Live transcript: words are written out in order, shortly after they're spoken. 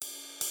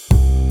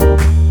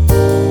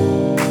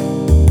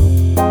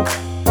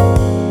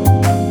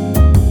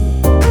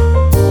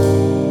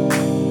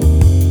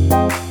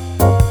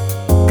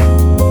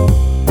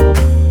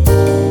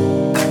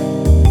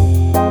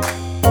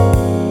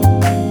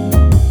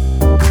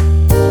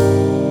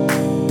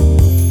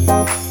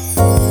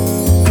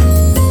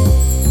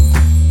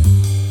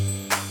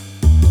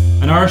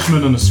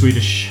Irishman and a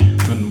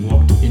Swedishman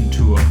walked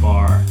into a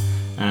bar,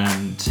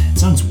 and it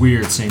sounds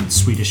weird saying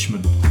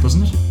Swedishman,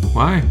 doesn't it?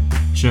 Why?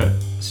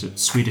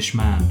 Swedish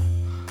man.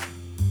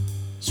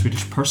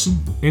 Swedish person?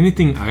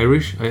 Anything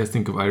Irish, I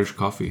think of Irish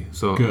coffee.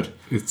 So good.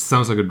 It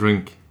sounds like a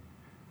drink.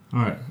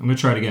 Alright, I'm going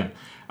to try it again.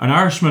 An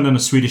Irishman and a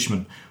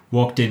Swedishman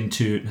walked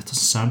into... It doesn't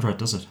sound right,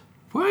 does it?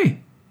 Why?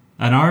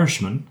 An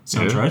Irishman,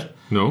 sounds right.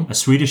 No. A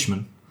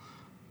Swedishman.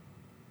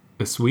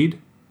 A Swede?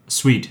 A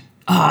Swede.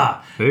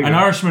 An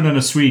Irishman and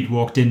a Swede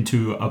walked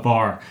into a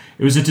bar.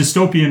 It was a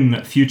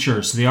dystopian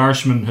future, so the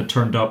Irishman had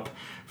turned up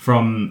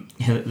from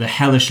the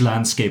hellish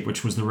landscape,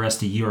 which was the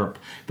rest of Europe.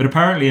 But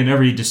apparently in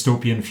every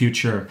dystopian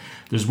future,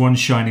 there's one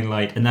shining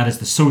light, and that is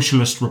the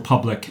socialist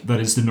republic that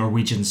is the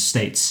Norwegian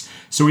states.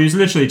 So he was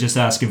literally just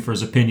asking for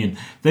his opinion.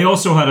 They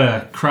also had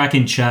a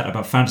cracking chat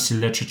about fantasy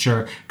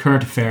literature,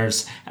 current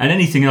affairs, and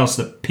anything else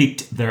that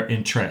piqued their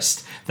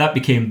interest. That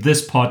became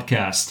this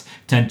podcast,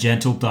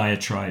 Tangential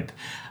Diatribe.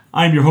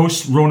 I'm your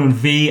host, Ronan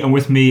V, and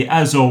with me,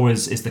 as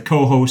always, is the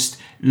co-host,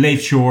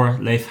 Leif Shore.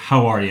 Leif,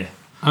 how are you?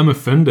 I'm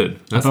offended.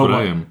 That's About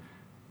what I am.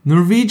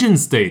 Norwegian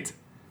state.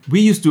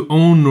 We used to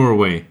own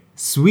Norway.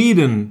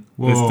 Sweden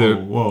is the...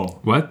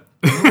 Whoa. What?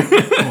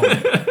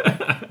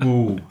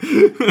 Whoa.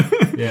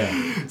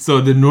 Yeah.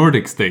 So the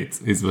Nordic states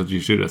is what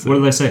you should have said. What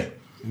did I say?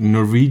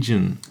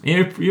 Norwegian.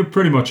 You're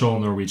pretty much all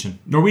Norwegian.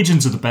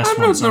 Norwegians are the best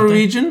I'm ones, not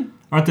Norwegian.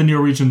 Aren't the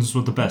Norwegians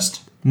the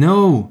best?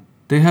 No.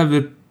 They have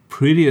the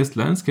prettiest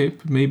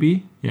landscape,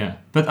 maybe. Yeah.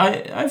 But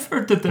I've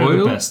heard that they're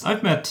the best.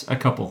 I've met a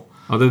couple.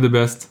 Are they the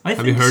best?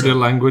 Have you heard their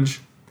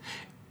language?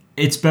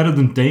 It's better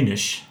than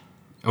Danish.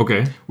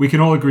 Okay. We can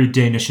all agree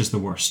Danish is the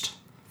worst.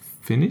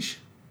 Finnish?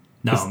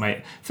 No,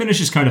 mate. Finnish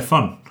is kind of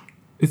fun.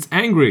 It's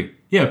angry.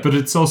 Yeah, but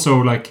it's also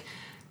like...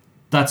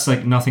 That's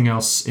like nothing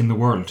else in the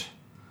world.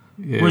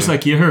 Yeah. Whereas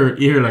like you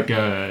hear like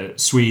a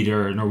Swede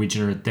or a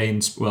Norwegian or a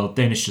Danes, well,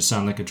 Danish just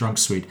sound like a drunk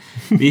Swede.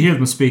 But you hear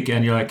them speak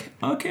and you're like,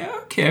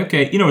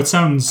 okay. You know, it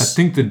sounds... I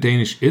think the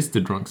Danish is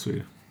the drunk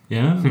Swede.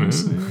 Yeah.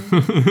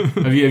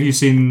 Have you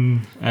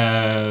seen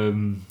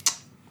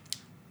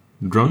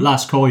Drunk?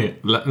 Last Call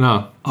yet?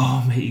 No.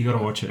 Oh, mate, you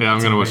gotta watch it. Yeah,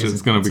 I'm gonna watch it.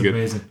 It's gonna be good.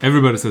 Amazing.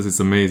 Everybody says it's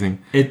amazing.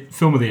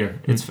 Film of the year.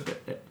 It's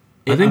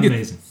I think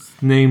amazing.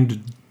 It's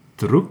named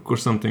Druk or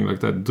something like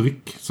that.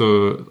 Drik.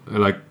 So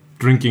like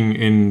drinking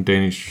in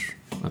Danish,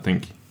 I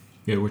think.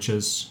 Yeah, which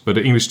is... But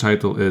the English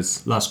title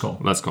is... Last Call.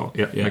 Last Call.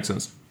 Yeah, makes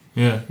sense.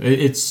 Yeah,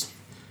 it's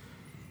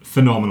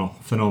phenomenal.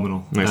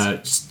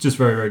 Nice. Just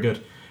very, very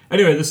good.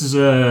 Anyway, this is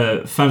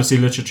a fantasy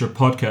literature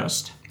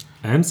podcast.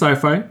 And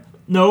sci-fi?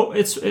 No,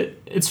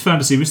 it's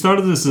fantasy. We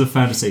started this as a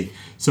fantasy.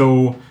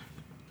 So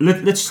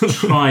let's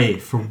try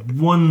for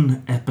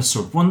one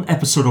episode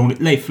only.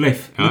 Leif,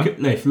 look at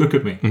me.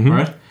 Mm-hmm. All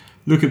right?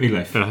 Look at me,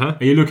 Leif. Uh-huh.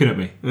 Are you looking at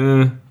me?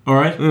 All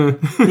right?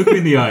 Look me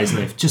in the eyes,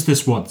 Leif. Just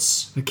this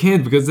once. I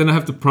can't because then I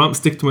have to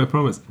stick to my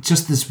promise.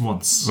 Just this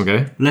once.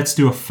 Okay. Let's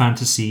do a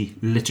fantasy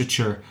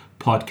literature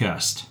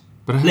podcast.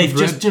 But Leif,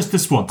 just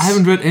this once. I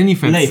haven't read any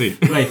fantasy.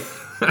 Leif.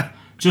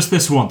 Just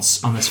this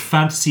once on this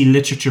fantasy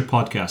literature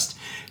podcast.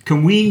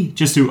 Can we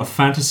just do a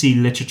fantasy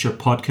literature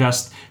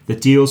podcast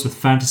that deals with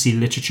fantasy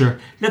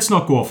literature? Let's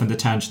not go off into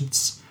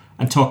tangents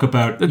and talk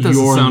about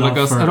your love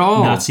like for at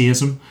all.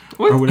 Nazism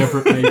or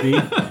whatever it may be.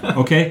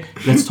 Okay,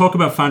 let's talk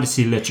about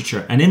fantasy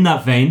literature. And in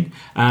that vein,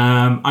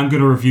 I'm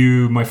going to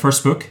review my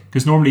first book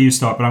because normally you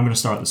start, but I'm going to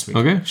start this week.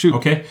 Okay, shoot.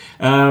 Okay,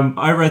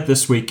 I read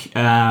this week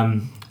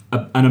an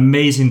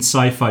amazing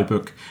sci-fi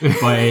book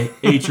by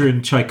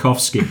Adrian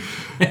Tchaikovsky.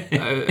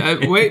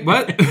 Wait,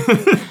 what?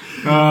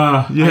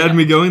 You had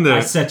me going there.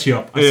 I set you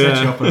up. I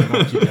set you up and I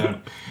knocked you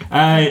down.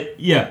 I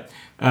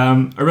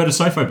read a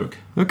sci-fi book.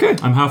 Okay.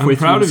 I'm halfway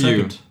through proud the of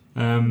second.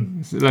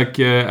 It's like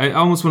I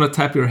almost want to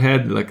tap your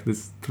head like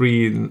this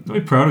 3. Don't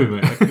be proud of me,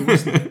 mate. Like, it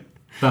wasn't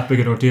that big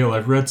an ordeal.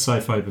 I've read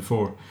sci-fi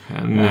before.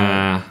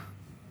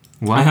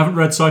 What? I haven't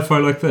read sci-fi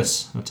like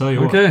this. I'll tell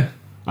you what. Okay.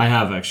 I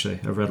have actually.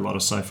 I've read a lot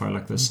of sci-fi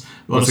like this.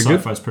 A lot Was of it good?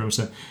 sci-fi is pretty much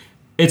the same.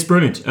 It's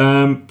brilliant.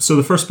 So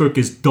the first book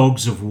is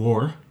Dogs of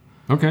War.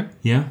 Okay.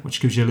 Yeah,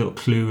 which gives you a little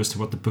clue as to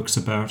what the book's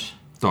about.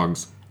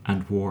 Dogs.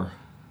 And war.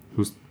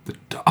 Who's the...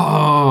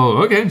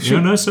 Oh, okay. Sure.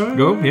 Yeah, no, sorry.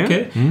 Go, yeah.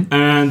 Okay. Mm-hmm.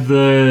 And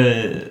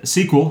the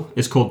sequel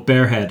is called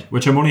Bearhead,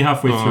 which I'm only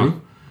halfway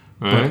through.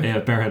 Right. But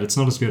yeah, Bearhead, it's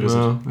not as good as it.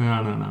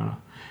 No.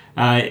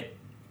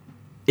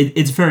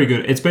 It's very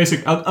good. It's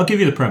basic. I'll give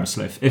you the premise,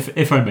 Leif,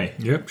 if I may.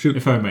 Yep, shoot.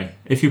 If I may.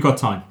 If you've got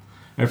time.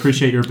 I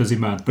appreciate you're a busy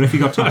man, but if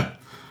you've got time,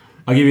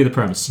 I'll give you the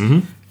premise.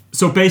 Mm-hmm.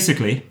 So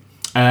basically,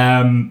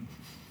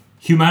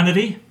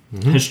 humanity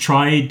has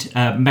tried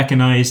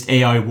mechanized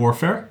AI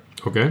warfare.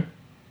 Okay.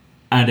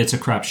 And it's a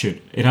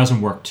crapshoot. It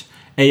hasn't worked.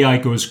 AI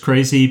goes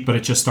crazy, but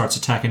it just starts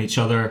attacking each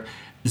other.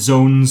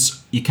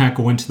 Zones, you can't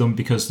go into them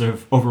because they're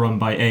overrun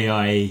by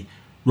AI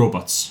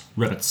robots,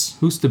 rivets.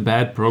 Who's the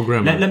bad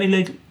programmer? Let me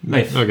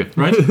Leif. Okay.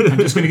 Right? I'm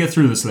just going to get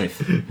through this,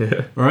 Leif.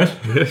 Yeah. All right?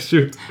 Yeah,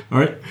 shoot. All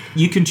right?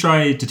 You can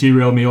try to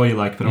derail me all you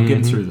like, but I'm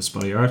getting through this,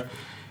 buddy, all right?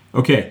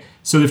 Okay,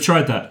 so they've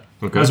tried that.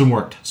 Okay. Hasn't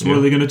worked. So what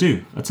are they going to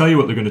do? I'll tell you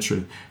what they're going to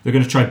do. They're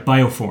going to try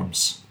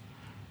bioforms.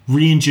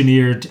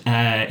 Re-engineered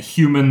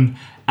human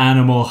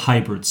animal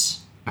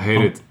hybrids. I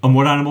hate it. And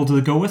what animal do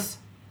they go with?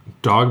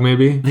 Dog,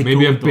 maybe? They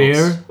Maybe go a with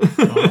bear?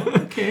 Oh,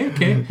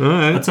 okay. All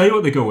right. I'll tell you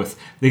what they go with.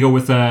 They go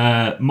with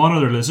a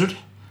monitor lizard.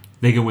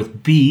 They go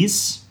with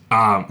bees,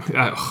 Fuck.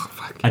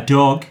 a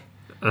dog,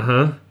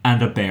 Uh-huh.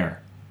 and a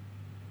bear.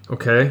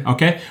 Okay.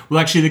 Okay? Well,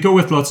 actually, they go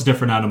with lots of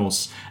different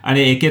animals. And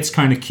it gets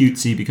kind of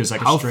cutesy because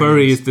like How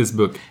furry is this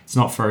book? It's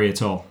not furry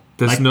at all.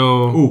 There's Like,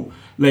 no... Oh,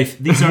 Leif,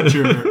 these aren't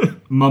your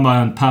mama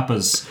and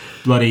papa's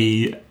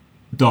bloody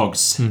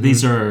dogs.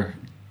 These are...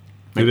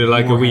 Do they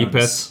like a wee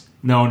warhounds.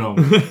 No.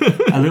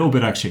 A little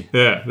bit, actually.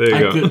 Yeah, there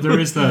you go. There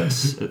is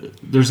that...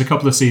 There's a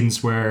couple of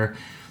scenes where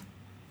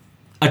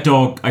a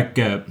dog... Like,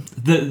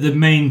 the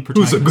main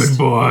Who's protagonist... a good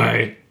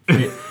boy?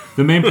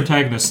 The main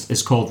protagonist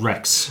is called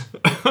Rex.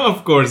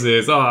 Of course it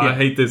is. Oh, I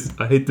hate this.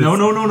 I hate this. No.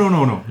 Don't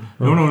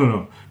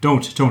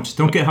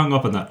get hung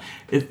up on that.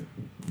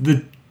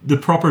 The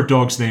proper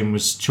dog's name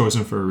was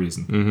chosen for a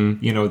reason.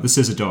 Mm-hmm. You know, this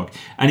is a dog.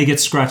 And he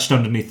gets scratched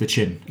underneath the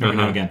chin every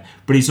now and again.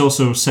 But he's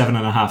also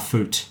 7.5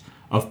 foot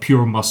of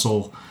pure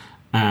muscle,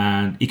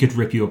 and he could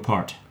rip you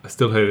apart. I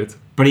still hate it.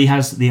 But he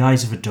has the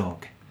eyes of a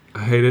dog.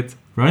 I hate it.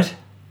 Right?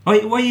 Why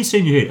are you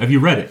saying you hate it? Have you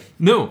read it?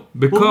 No,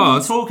 because... What are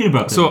you talking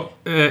about then? So,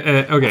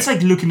 okay. It's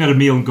like looking at a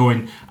meal and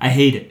going, I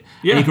hate it.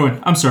 Yeah. And you're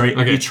going, I'm sorry,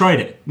 have you tried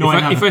it? No, I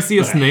haven't. If I see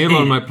a but I snail hate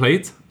on it. my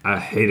plate, I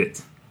hate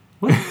it.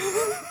 What?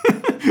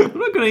 I'm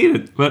not gonna eat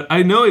it. But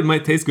I know it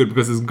might taste good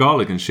because there's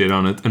garlic and shit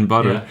on it and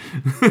butter. Yeah.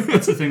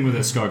 That's the thing with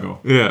escargot.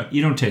 Yeah.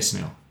 You don't taste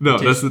snail. No,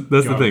 You that's taste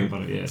the garlic thing. and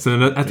butter, yeah.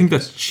 So I think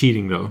that's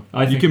cheating, though.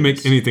 I You think can it make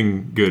is.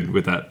 anything good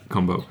with that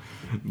combo.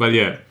 But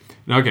yeah.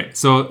 Okay,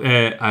 so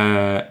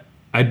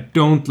I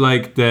don't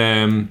like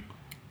the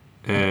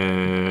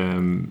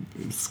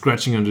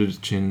scratching under the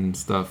chin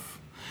stuff.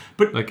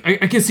 But- like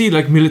I can see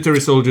like military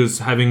soldiers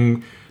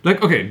having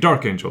like okay,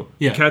 Dark Angel.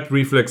 Yeah. Cat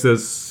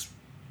reflexes,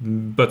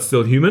 but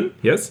still human.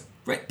 Yes.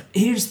 Right, but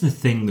here's the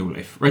thing though,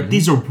 Leif. Right,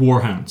 these are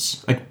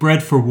warhounds, like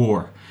bred for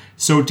war.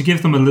 So to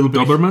give them a little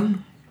bit... Doberman.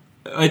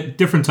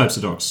 Different types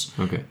of dogs.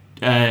 Okay.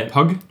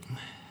 Pug?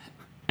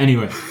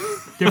 Anyway,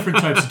 different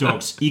types of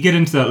dogs. You get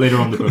into that later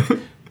on in the book.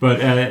 But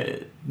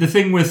the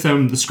thing with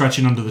the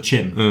scratching under the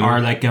chin are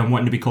like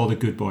wanting to be called a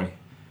good boy.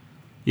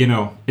 You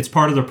know, it's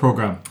part of their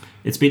program.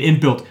 It's been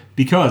inbuilt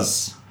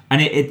because...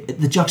 And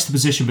the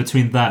juxtaposition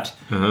between that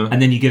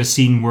and then you get a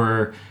scene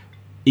where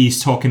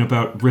he's talking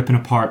about ripping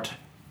apart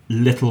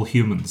little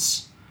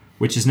humans,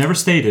 which is never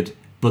stated,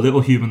 but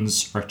little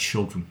humans are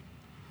children.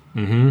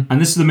 Mm-hmm.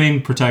 And this is the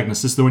main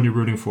protagonist. This is the one you're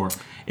rooting for.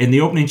 In the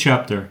opening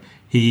chapter,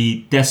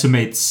 he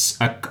decimates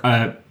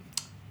a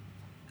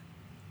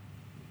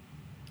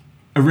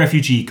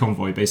refugee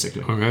convoy,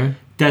 basically. Okay.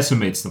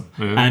 Decimates them.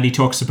 Yeah. And he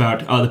talks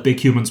about, the big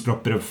humans put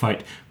up a bit of a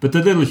fight. But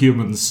the little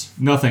humans,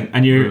 nothing.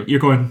 And you're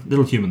going,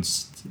 little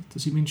humans,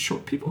 does he mean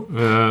short people?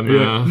 No.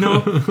 Like, no,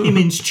 he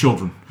means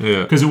children.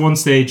 Yeah. Because at one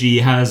stage he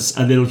has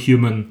a little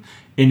human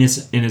in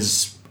his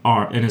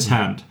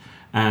hand,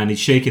 and he's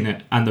shaking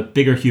it, and the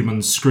bigger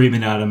human's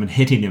screaming at him and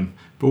hitting him.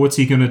 But what's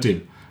he gonna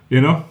do? You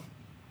know.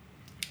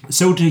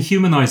 So to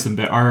humanize them,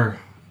 or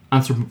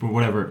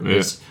whatever it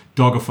is,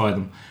 dogify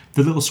them.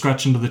 The little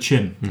scratch under the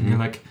chin. And you're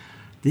like,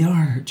 they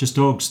are just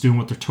dogs doing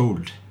what they're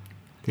told.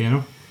 You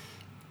know.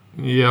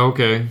 Yeah.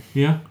 Okay.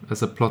 Yeah.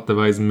 As a plot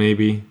device,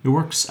 maybe. It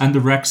works. And the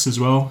Rex as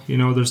well. You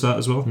know, there's that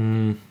as well.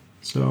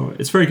 So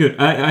it's very good.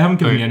 I haven't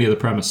given you any of the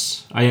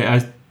premise.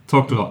 I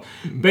talked a lot.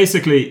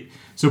 Basically,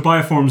 so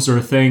bioforms are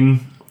a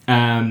thing.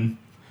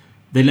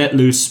 They let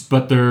loose,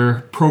 but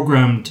they're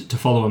programmed to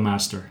follow a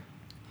master.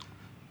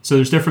 So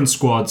there's different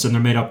squads, and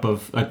they're made up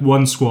of like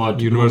one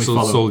squad. Universal we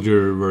follow.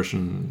 Soldier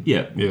version.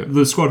 Yeah. Yeah.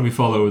 The squad we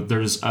follow.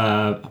 There's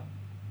a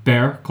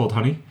bear called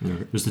Honey. Yeah.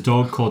 There's the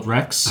dog called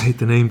Rex. I hate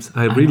the names.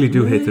 I really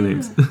do hate the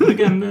names. But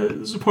again,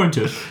 there's a point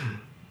to it.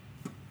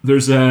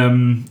 There's a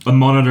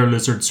monitor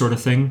lizard sort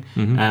of thing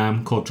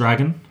called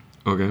Dragon,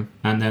 Okay.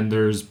 and then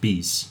there's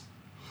bees.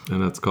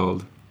 And that's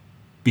called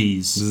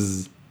Bees.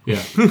 Zzz.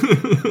 Yeah.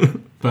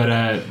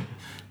 But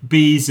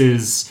bees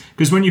is...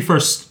 Because when you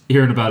first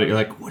hearing about it, you're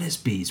like, what is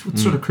bees? What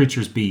sort of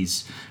creature is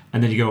bees?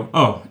 And then you go,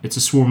 oh, it's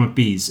a swarm of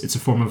bees. It's a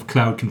form of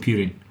cloud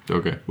computing,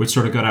 Okay. which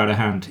sort of got out of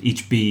hand.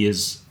 Each bee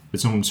is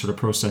its own sort of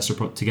processor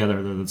put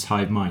together that's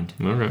hive mind.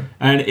 Okay.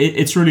 And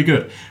it's really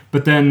good.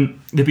 But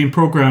then they've been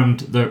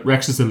programmed that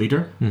Rex is the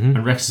leader,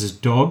 and Rex is his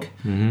dog,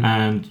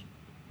 and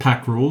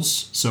pack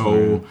rules.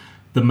 So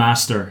the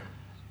master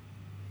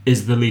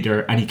is the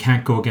leader, and he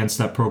can't go against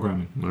that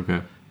programming.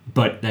 Okay.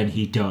 But then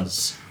he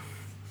does.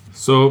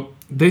 So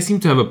they seem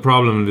to have a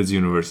problem in this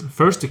universe.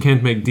 First, they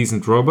can't make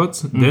decent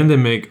robots. Then they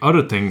make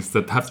other things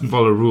that have to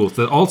follow rules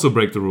that also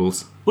break the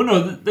rules. Well,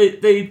 no,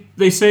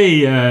 they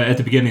say at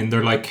the beginning,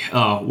 they're like,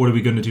 oh, what are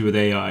we going to do with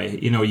AI?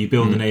 You know, you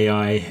build an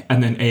AI,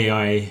 and then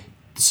AI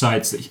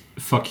decides that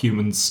fuck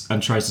humans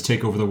and tries to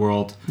take over the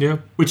world. Yeah.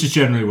 Which is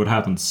generally what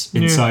happens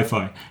in Yeah.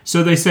 sci-fi.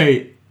 So they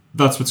say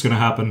that's what's going to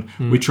happen.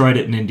 We tried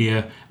it in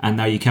India, and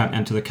now you can't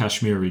enter the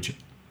Kashmir region.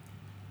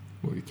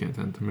 Well, you can't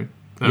enter me.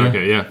 Yeah.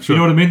 Okay, yeah, sure.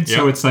 You know what I mean? Yeah.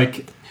 So it's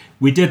like,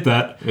 we did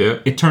that. Yeah.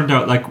 It turned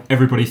out like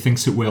everybody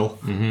thinks it will.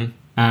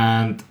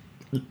 And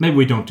maybe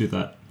we don't do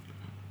that.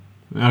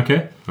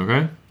 Okay.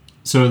 Okay.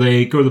 So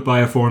they go to the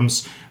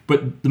bioforms,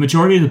 but the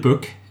majority of the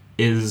book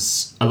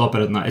is a lot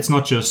better than that. It's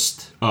not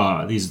just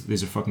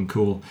these are fucking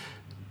cool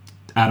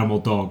animal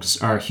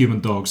dogs or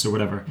human dogs or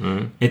whatever.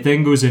 It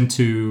then goes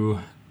into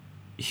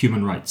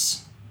human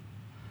rights.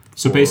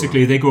 So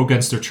basically they go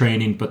against their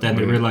training, but then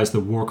they realize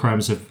that war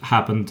crimes have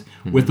happened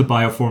with the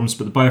bioforms,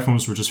 but the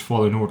bioforms were just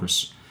following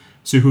orders.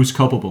 So who's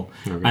culpable?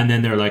 Okay. And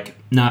then they're like,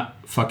 nah,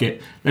 fuck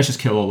it, let's just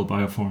kill all the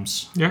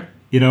bioforms. Yeah.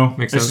 You know,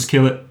 Makes let's sense. just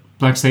kill it,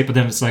 blank slate. But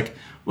then it's like,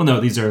 well, no,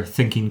 these are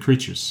thinking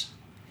creatures.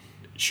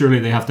 Surely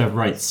they have to have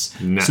rights.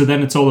 Nah. So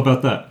then it's all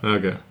about that.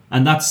 Okay.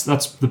 And that's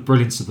the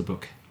brilliance of the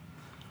book.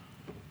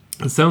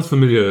 It sounds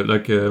familiar,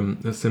 like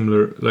a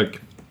similar,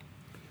 like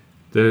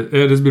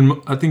there's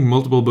been, I think,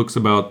 multiple books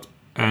about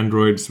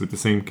androids with the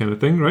same kind of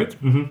thing, right?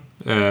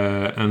 Mm-hmm.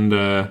 And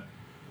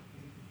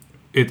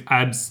it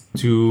adds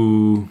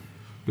to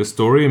the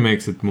story,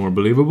 makes it more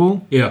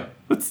believable. Yeah.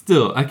 But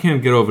still, I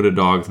can't get over the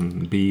dogs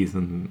and bees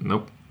and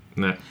nope,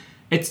 nah.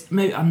 It's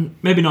I'm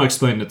maybe not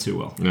explaining it too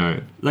well.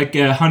 Right. Like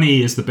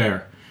Honey is the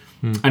bear,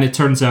 and it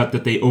turns out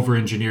that they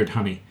over-engineered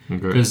Honey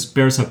because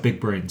bears have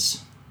big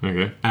brains.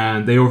 Okay.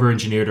 And they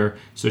over-engineered her,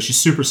 so she's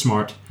super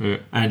smart, Yeah.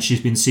 and she's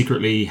been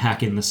secretly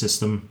hacking the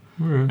system,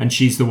 Right. and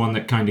she's the one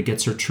that kind of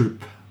gets her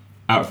troop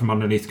out from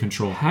underneath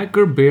control.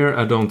 Hacker bear,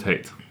 I don't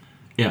hate.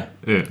 Yeah.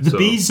 Yeah. The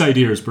bees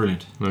idea is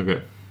brilliant.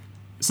 Okay.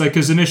 It's like,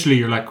 because initially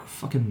you're like,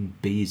 fucking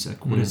bees,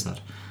 like, what is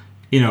that?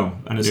 You know,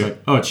 and it's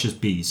like, oh, it's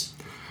just bees.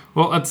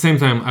 Well, at the same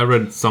time, I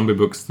read zombie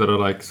books that I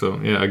like,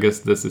 so yeah, I guess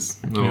this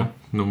is no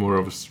more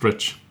of a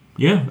stretch.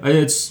 Yeah,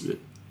 it's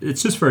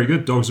just very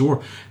good, Dogs of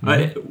War.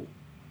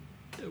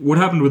 What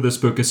happened with this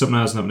book is something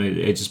that hasn't happened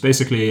in ages.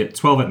 Basically, at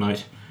 12 at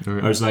night,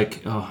 I was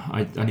like, oh,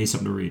 I need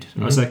something to read.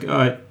 I was like,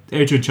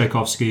 Adrian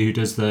Tchaikovsky, who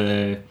does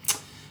the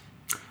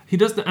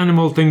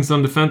animal things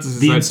on the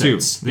fantasy side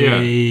insects, too.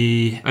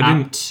 the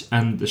Apt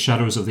and the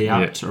Shadows of the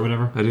Apt or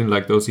whatever. I didn't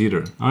like those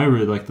either. I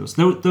really like those.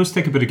 Those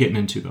take a bit of getting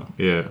into, though.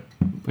 Yeah.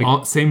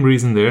 Like, same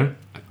reason there.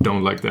 I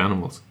don't like the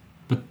animals.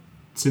 But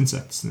it's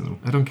insects, you know.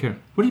 I don't care.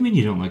 What do you mean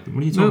you don't like them?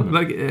 What are you talking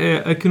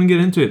about? I couldn't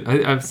get into it.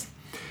 I've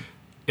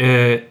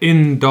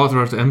in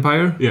Daughter of the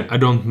Empire, I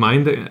don't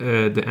mind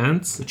the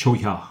ants. The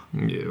Choya.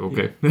 Yeah,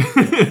 okay.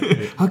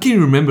 How can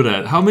you remember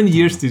that? How many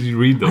years did you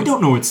read those? I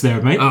don't know it's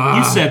there, mate.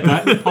 You said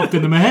that, it popped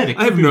into my head.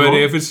 I have no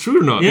idea if it's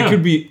true or not. Yeah. It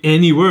could be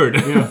any word.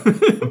 Yeah,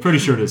 I'm pretty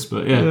sure it is,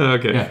 but yeah.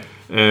 Okay.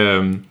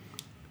 Yeah.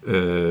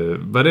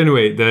 But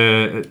anyway,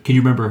 Can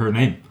you remember her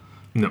name?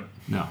 No.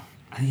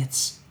 I think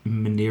it's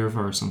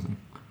Minerva or something.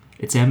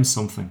 It's M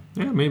something.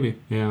 Yeah, maybe.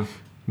 Yeah.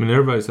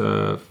 Minerva is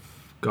a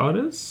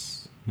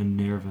goddess?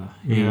 Minerva.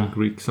 In Yeah.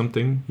 Greek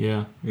something.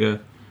 Yeah. Yeah.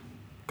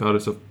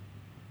 Goddess of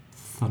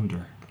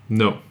Thunder.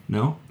 No.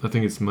 No? I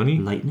think it's money.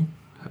 Lightning?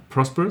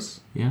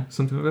 Prosperous? Yeah.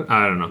 Something like that?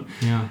 I don't know.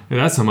 Yeah.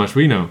 That's how much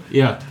we know.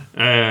 Yeah.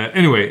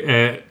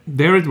 Anyway,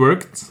 there it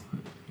worked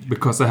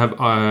because I have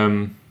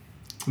I'm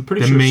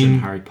pretty sure she's in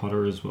Harry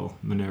Potter as well.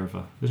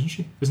 Minerva. Isn't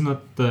she? Isn't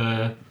that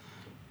the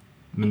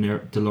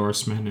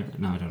Dolores Minerva?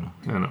 No, I don't know.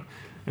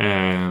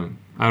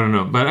 I don't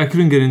know. But I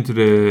couldn't get into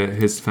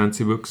his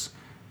fancy books.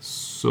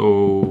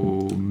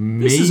 So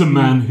maybe... This is a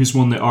man who's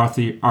won the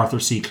Arthur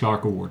C.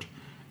 Clarke Award.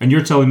 And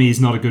you're telling me he's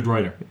not a good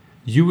writer?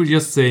 You were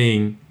just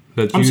saying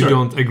that you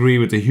don't agree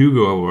with the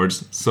Hugo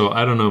Awards. So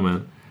I don't know,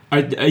 man.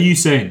 Are you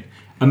saying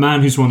a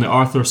man who's won the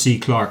Arthur C.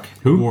 Clarke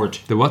Award?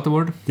 The what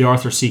award? The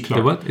Arthur C.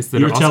 Clarke. The what? Is that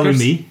you're Oscars? telling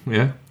me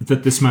yeah.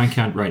 that this man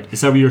can't write. Is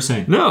that what you're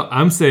saying? No,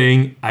 I'm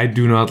saying I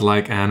do not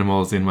like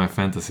animals in my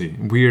fantasy.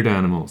 Weird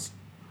animals.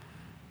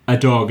 A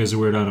dog is a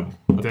weird animal.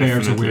 A bear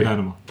is a weird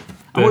animal.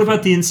 And what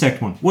about the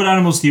insect one? What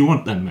animals do you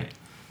want then, mate?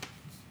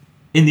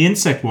 In the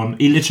insect one,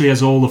 he literally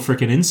has all the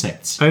freaking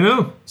insects. I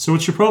know. So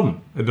what's your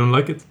problem? I don't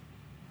like it.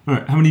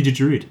 Alright, how many did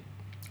you read?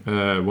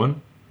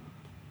 1.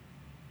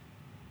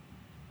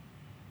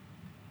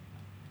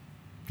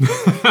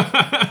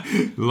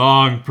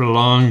 Long,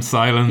 prolonged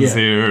silence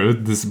here.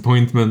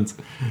 Disappointment.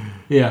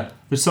 Yeah.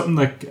 There's something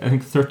like, I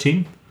think,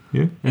 13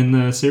 in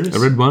the series. I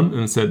read 1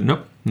 and said,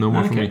 nope, no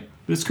more for me.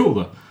 But it's cool,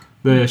 though.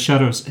 The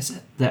Shadows, is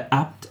it the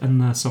Apt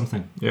and the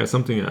something? Yeah,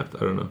 something apt, I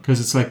don't know. Because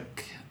it's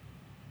like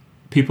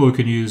people who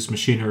can use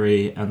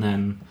machinery and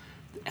then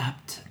the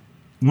Apt.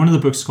 One of the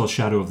books is called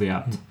Shadow of the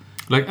Apt.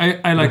 Like,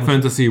 I like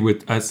fantasy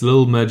with as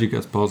little magic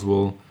as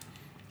possible.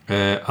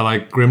 I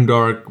like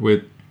grimdark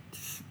with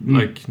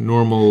like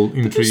normal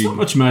intrigue. But there's not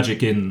much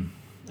magic in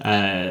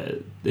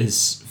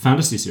his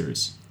fantasy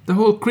series. The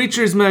whole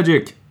creature is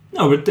magic.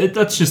 No, but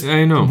that's just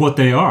I know. what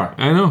they are.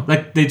 I know.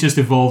 Like, they just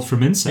evolved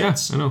from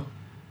insects. Yeah, I know.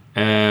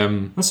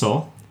 That's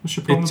all. What's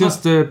your problem? It's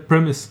just the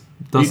premise.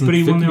 Doesn't but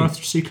he fit won the me.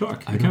 Arthur C.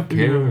 Clarke. I don't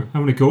care. I'm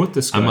going to go with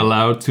this guy. I'm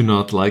allowed to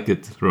not like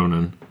it,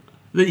 Ronan.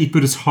 He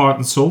put his heart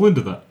and soul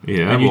into that.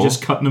 Yeah, and you're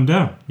just cutting him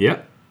down.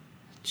 Yeah.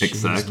 Jeez,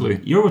 Exactly.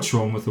 Man. You're what's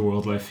wrong with the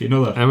world life. You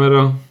know that. Am I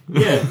wrong?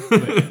 Yeah.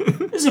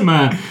 There's a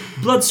man.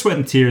 Blood, sweat,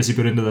 and tears he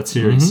put into that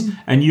series. Mm-hmm.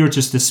 And you're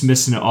just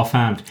dismissing it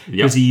offhand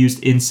because he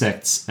used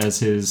insects as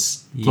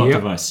his plot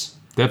device.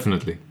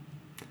 Definitely.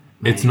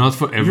 Mate, it's not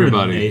for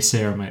everybody. You're an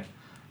naysayer, mate.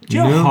 Do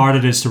you know how hard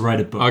it is to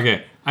write a book?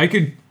 Okay, I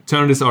could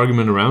turn this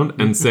argument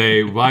around and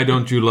say, why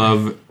don't you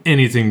love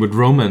anything with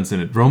romance in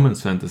it?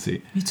 Romance fantasy.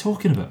 What are you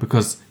talking about?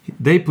 Because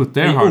they put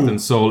their heart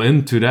and soul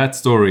into that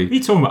story. What are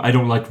you talking about? I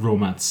don't like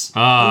romance.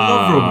 I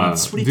love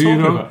romance. What are you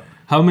talking about?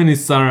 How many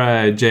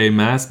Sarah J.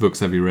 Maas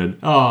books have you read?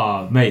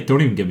 Oh, mate,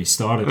 don't even get me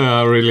started.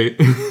 Really?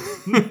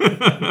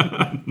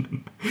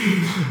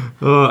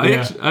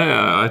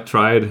 I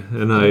tried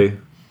and I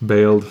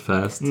bailed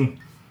fast.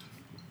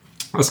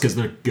 That's because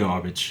they're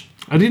garbage.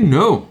 I didn't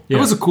know. Yeah. There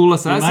was a cool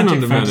assassin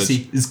on the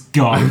fantasy is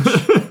garbage.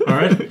 All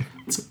right?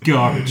 It's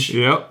garbage.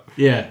 Yep.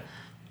 Yeah.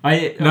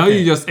 Now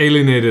you just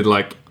alienated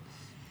like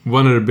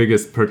one of the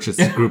biggest purchase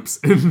groups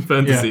in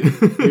fantasy.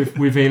 Yeah.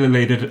 We've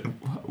alienated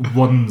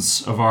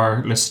ones of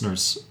our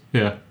listeners.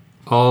 Yeah.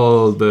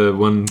 All the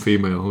one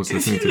female who's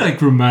listening to. If you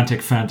like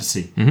romantic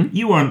fantasy,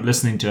 you aren't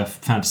listening to a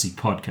fantasy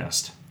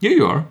podcast. Yeah,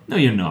 you are. No,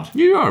 you're not.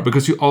 You are,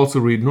 because you also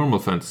read normal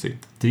fantasy.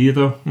 Do you,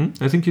 though?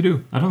 I think you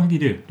do. I don't think you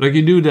do. Like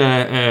you do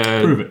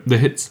the... Prove it. The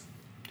hits.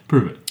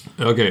 Prove it.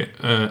 Okay.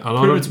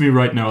 Prove it to me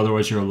right now,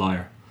 otherwise you're a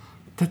liar.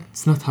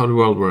 That's not how the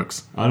world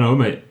works. I know,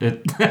 mate. I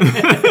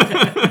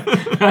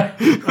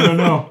don't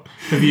know.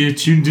 Have you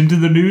tuned into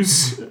the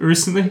news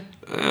recently?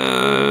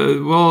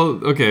 Well,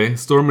 okay.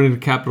 Storming the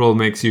Capitol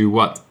makes you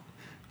what?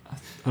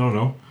 I don't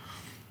know.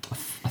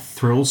 A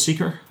thrill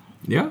seeker?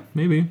 Yeah,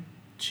 maybe.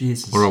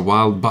 Jesus. Or a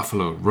wild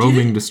buffalo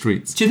roaming the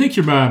streets. Do you think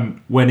your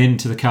man went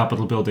into the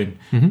Capitol building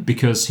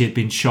because he had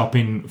been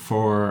shopping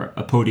for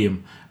a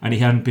podium and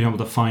he hadn't been able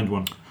to find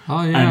one?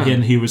 Oh, yeah. And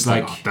then he was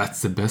like, oh,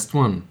 that's the best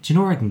one. Do you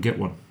know where I can get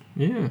one?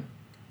 Yeah.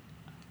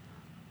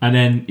 And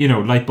then,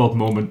 light bulb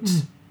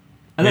moment.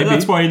 And then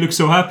that's why he looks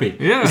so happy.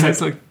 Yeah, it's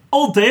like,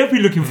 all day I've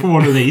been looking for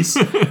one of these.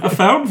 I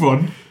found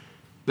one.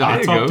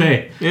 Top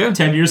day. Yeah.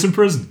 10 years in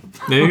prison.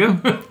 There you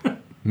go.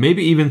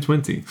 Maybe even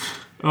 20.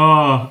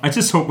 Oh, I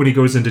just hope when he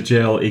goes into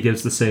jail, he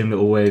gives the same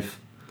little wave.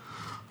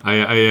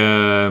 Like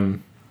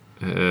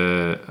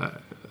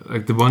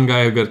the one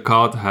guy who got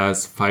caught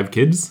has 5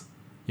 kids.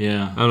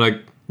 Yeah. I'm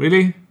like,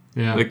 really?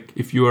 Yeah. Like,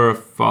 if you are a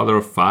father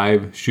of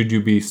 5, should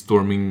you be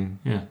storming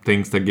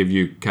things that give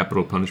you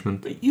capital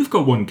punishment? You've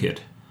got one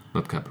kid.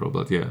 Not capital,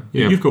 but yeah.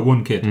 You've got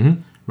one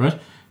kid, right?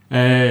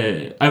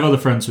 I have other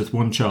friends with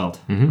one child,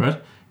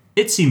 right?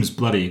 It seems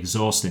bloody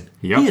exhausting.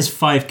 Yep. He has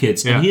 5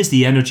 kids, and he has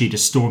the energy to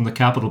storm the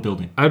Capitol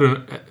building. I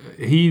don't know.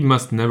 He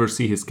must never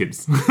see his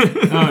kids.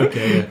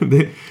 Okay,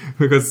 yeah.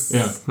 Because,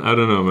 I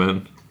don't know,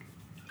 man.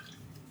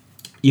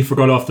 You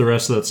forgot off the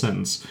rest of that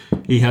sentence.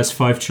 He has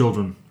 5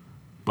 children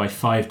by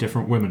 5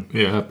 different women.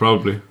 Yeah,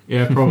 probably.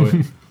 Yeah,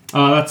 probably.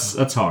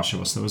 That's harsh of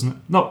us, though, isn't it?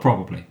 Not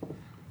probably.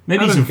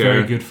 Maybe he's a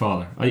very good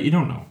father. You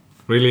don't know.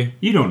 Really?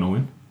 You don't know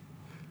him.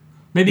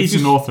 Maybe he's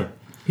an author.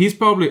 He's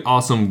probably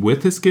awesome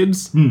with his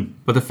kids,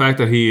 but the fact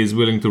that he is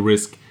willing to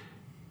risk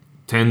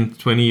 10,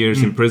 20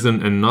 years in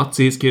prison and not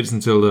see his kids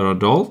until they're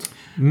adult,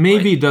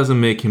 maybe doesn't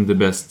make him the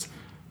best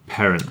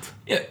parent.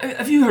 Yeah,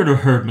 have you heard of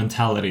herd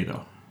mentality,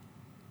 though?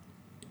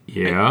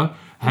 Yeah.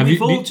 We've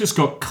all just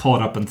got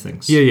caught up in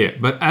things. Yeah.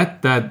 But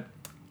at that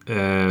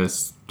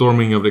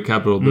storming of the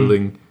Capitol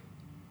building,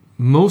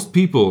 most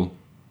people,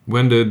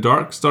 when the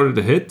dark started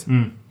to hit,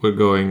 were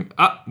going,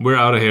 we're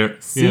out of here.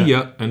 See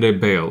ya. And they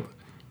bailed.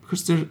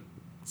 Because they're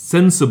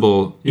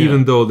sensible,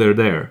 even though they're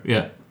there.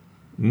 Yeah.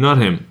 Not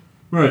him.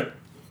 Right.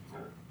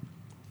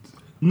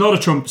 Not a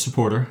Trump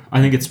supporter. I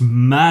think it's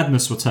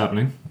madness what's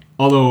happening.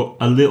 Although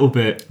a little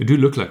bit... You do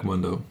look like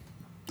one, though.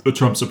 A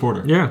Trump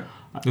supporter. Yeah.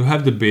 You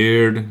have the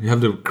beard. You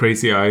have the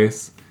crazy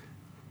eyes.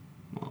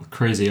 Well,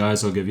 crazy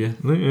eyes I'll give you.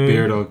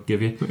 Beard I'll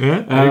give you.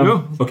 Yeah, there you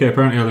go. Okay,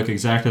 apparently I look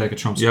exactly like a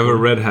Trump supporter. You have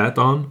a red hat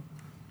on?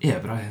 Yeah,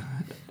 but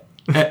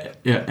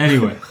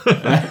anyway.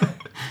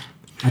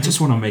 I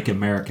just want to make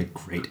America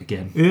great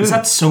again. Because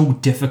that's so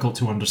difficult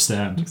to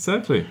understand.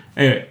 Exactly.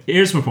 Anyway,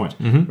 here's my point.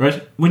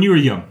 Right? When you were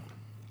young,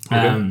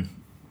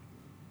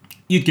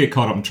 you'd get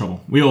caught up in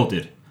trouble. We all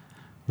did.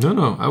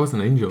 No, I was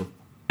an angel.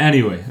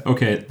 Anyway,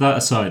 okay, that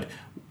aside,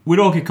 we'd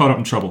all get caught up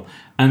in trouble.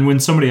 And when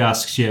somebody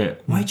asks you,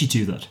 why'd you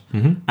do that?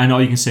 And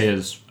all you can say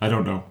is, I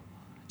don't know.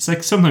 It's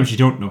like sometimes you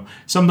don't know.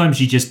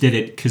 Sometimes you just did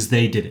it because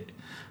they did it.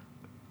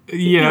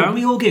 Yeah.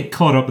 We all get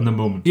caught up in the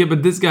moment. Yeah,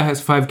 but this guy has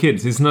 5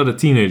 kids. He's not a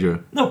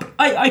teenager. No, but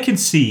I can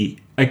see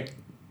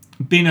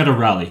being at a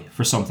rally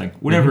for something,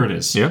 whatever it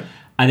is. Yeah.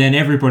 And then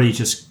everybody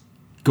just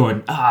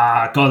going,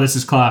 God, this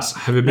is class.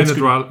 Have you been at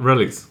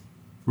rallies?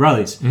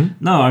 Rallies?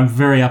 No, I'm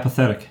very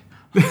apathetic.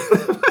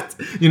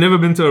 You never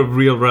been to a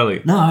real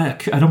rally? No,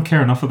 I don't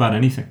care enough about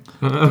anything.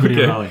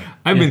 Okay. Rally.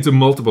 I've been to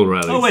multiple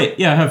rallies. Oh, wait.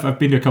 Yeah, I have. I've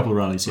been to a couple of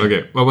rallies. Yeah.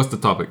 Okay. Well, what's the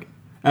topic?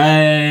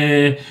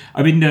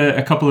 I've been to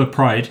a couple of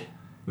Pride.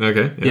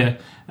 Okay. Yeah.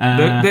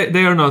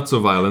 They are not so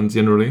violent,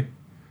 generally.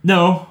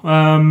 No,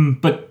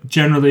 but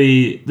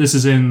generally, this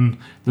is in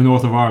the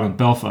north of Ireland,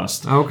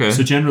 Belfast. Okay.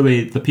 So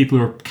generally, the people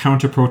who are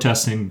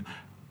counter-protesting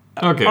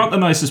aren't the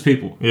nicest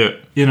people. Yeah.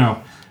 You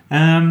know.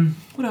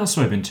 What else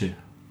have I been to?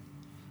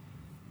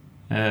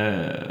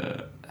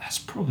 That's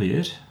probably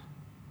it.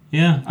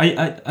 Yeah,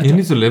 I you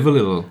need to live a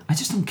little. I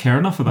just don't care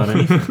enough about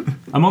anything.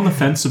 I'm on the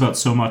fence about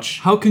so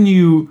much. How can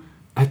you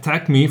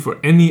attack me for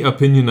any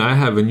opinion I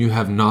have when you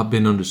have not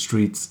been on the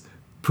streets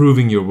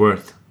proving your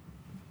worth.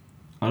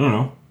 I don't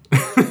know.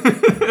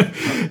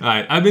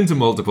 Alright, I've been to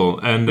multiple,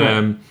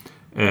 and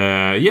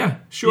yeah,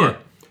 sure. Yeah.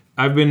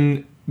 I've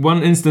been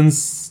one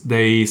instance.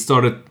 They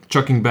started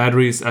chucking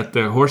batteries at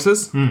the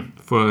horses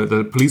for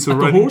the police were At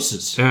the riding.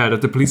 horses? Yeah,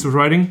 that the police were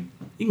riding.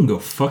 You can go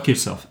fuck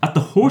yourself. At the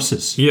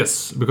horses?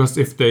 Yes, because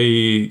if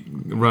they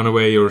run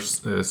away or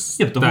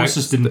Yeah, but the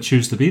horses didn't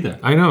choose to be there.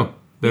 I know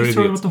they're You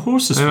throw idiots. with the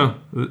horses I for?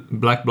 know.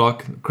 Black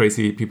bloc,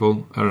 crazy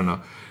people. I don't know.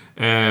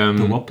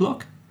 The what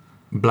block?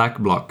 Black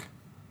bloc.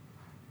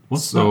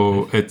 What's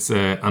So that? it's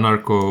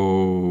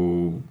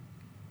anarcho.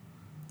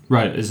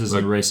 Right, this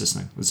isn't a racist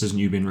thing. This isn't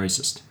you being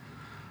racist.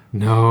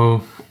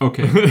 No.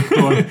 Okay,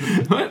 go on.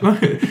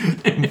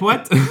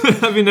 What?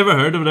 Have you never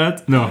heard of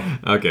that? No.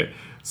 Okay.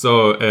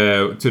 So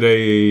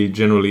today,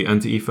 generally,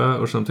 Antifa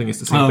or something is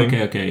the same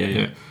thing. Okay,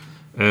 yeah.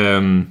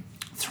 Yeah.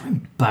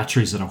 Throwing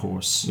batteries at a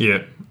horse.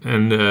 Yeah,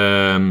 and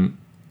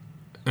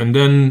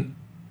then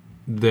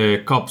the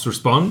cops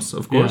respond,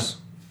 of course.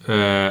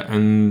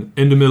 And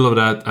in the middle of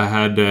that, I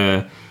had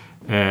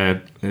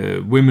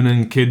women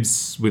and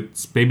kids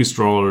with baby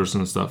strollers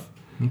and stuff.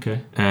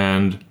 Okay.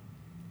 And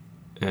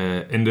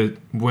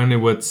when it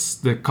was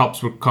the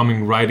cops were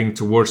coming riding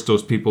towards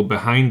those people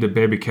behind the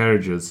baby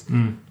carriages,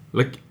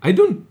 like I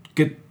don't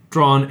get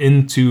drawn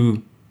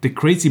into the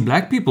crazy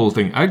black people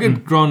thing. I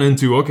get drawn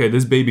into, okay,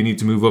 this baby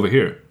needs to move over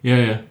here.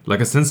 Yeah.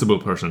 Like a sensible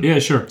person. Yeah,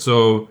 sure.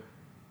 So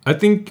I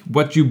think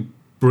what you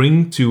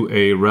bring to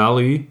a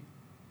rally,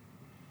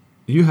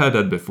 you had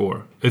that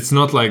before. It's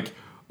not like,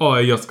 oh,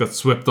 I just got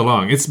swept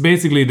along. It's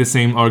basically the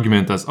same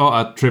argument as, oh,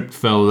 I tripped,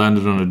 fell,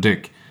 landed on a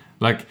dick.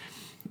 Like,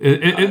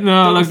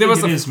 there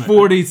was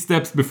 40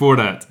 steps before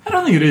that. I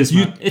don't think it is,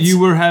 man. You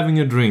were having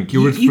a drink.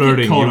 You were you get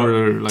flirting. caught You up.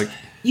 were like...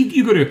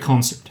 You go to a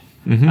concert,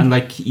 and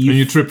like And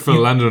you tripped, fell,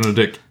 landed on a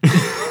dick.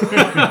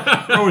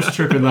 I always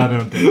tripping that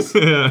on this.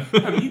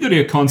 You go to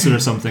a concert or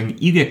something,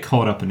 you get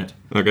caught up in it.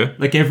 Okay.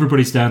 Like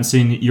everybody's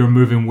dancing, you're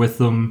moving with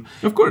them.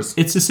 Of course.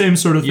 It's the same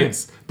sort of thing.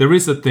 Yes. There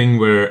is a thing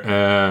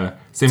where,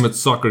 same with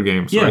soccer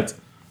games, Yeah. right?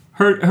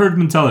 Herd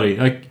mentality.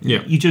 Like,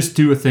 Yeah. you just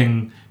do a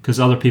thing because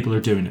other people are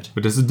doing it.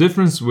 But there's a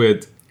difference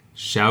with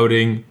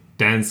shouting,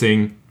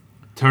 dancing,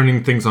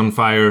 turning things on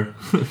fire.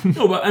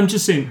 No, but I'm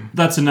just saying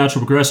that's a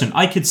natural progression.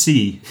 I could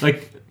see,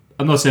 like,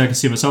 I'm not saying I can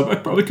see myself. I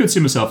probably could see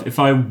myself if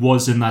I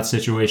was in that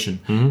situation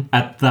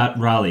at that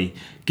rally,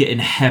 getting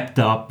hepped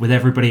up with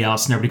everybody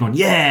else and everybody going,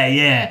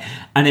 yeah,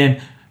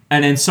 and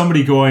then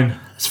somebody going,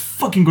 let's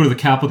fucking go to the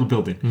Capitol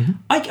building.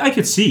 I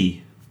could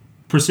see,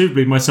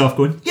 presumably myself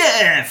going,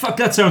 yeah, fuck,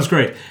 that sounds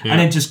great, and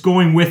then just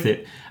going with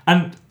it.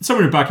 And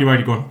somebody in the back of your mind,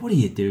 you're going, what are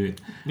you doing?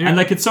 Yeah. And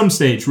like at some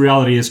stage,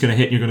 reality is going to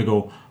hit, and you're going to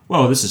go,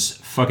 whoa, this is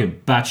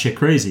fucking batshit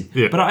crazy.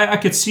 Yeah. But I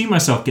could see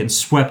myself getting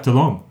swept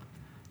along.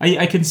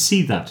 I can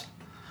see that.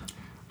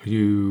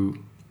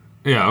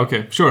 Yeah,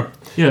 okay, sure.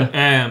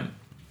 Yeah.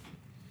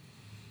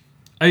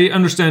 I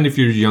understand if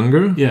you're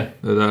younger, Yeah.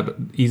 that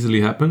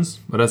easily happens,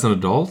 but as an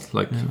adult,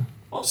 like,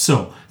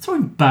 Also,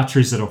 throwing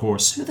batteries at a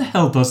horse. Who the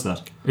hell does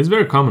that? it's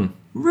very common.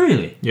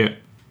 Really? Yeah.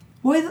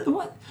 Why?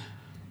 What?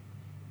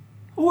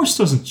 A horse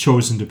doesn't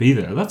chosen to be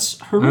there. That's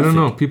horrific. I don't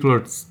know, people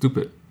are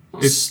stupid.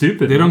 It's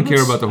stupid. They man. don't care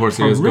That's about the horse,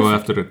 they just go horrific.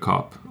 after the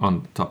cop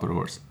on top of the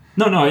horse.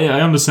 No, yeah,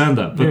 I understand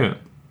that. But Yeah.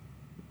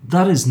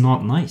 that is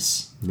not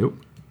nice. Nope.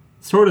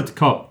 Throw it at the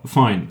cop,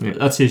 fine. Yeah.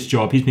 That's his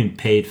job. He's being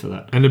paid for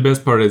that. And the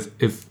best part is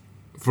if,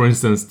 for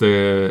instance,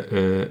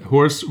 the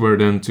horse were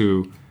then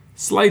to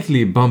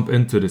slightly bump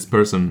into this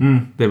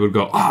person, they would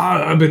go,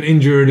 I've been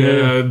injured,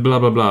 Yeah. blah,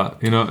 blah, blah.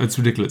 You know, it's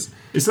ridiculous.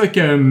 It's like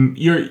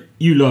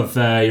you love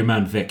your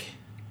man Vic.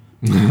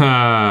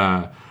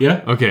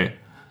 Yeah? Okay.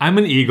 I'm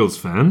an Eagles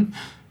fan.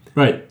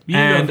 Right. You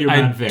love And your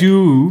I man Vic.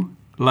 do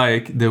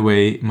like the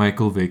way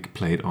Michael Vick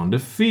played on the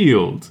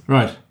field.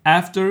 Right.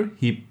 After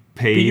he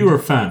paid But you were a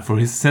fan. for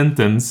his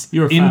sentence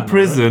You're a fan, in though,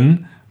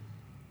 prison,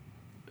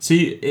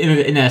 See,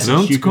 in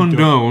essence, you don't could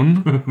do it. condone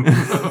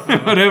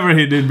whatever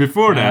he did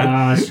before that.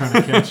 I was trying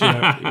to catch you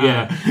up.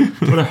 Yeah.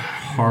 What a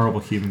horrible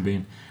human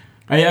being.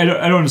 I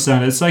don't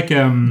understand. It's like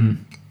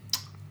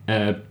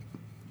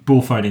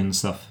bullfighting and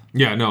stuff.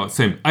 Yeah, no,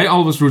 same. I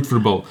always root for the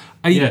bull.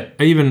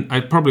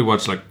 I probably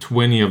watched like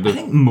 20 of I the...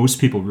 think most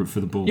people root for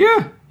the bull.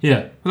 Yeah.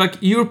 Yeah. Like,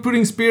 you're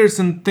putting spears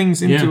and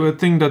things into a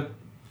thing that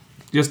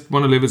just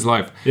want to live his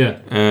life. Yeah.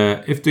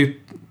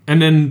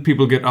 And then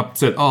people get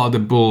upset. Oh, the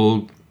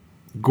bull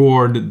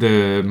gored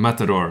the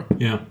matador.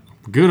 Yeah.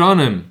 Good on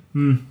him.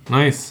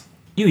 Nice.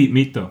 You eat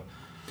meat, though.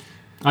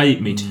 I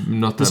eat meat.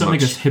 Not Does that that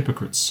make much. us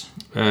hypocrites?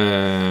 No.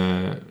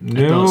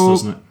 It does,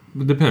 doesn't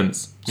it?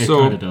 Depends. It So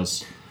kind of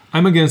does.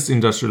 I'm against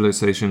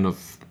industrialization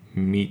of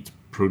meat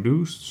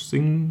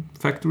producing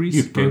factories.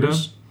 You kinda.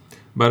 burgers.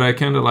 But I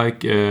kind of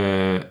like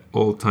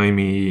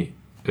old-timey.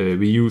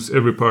 We use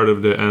every part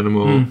of the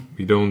animal.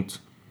 We don't.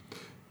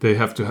 They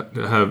have to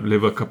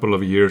live a couple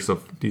of years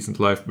of decent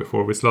life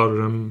before we slaughter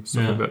them.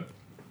 Stuff like that.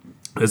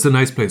 It's a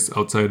nice place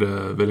outside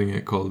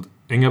Vellinge called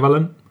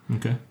Engavallen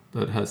Okay.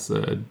 that has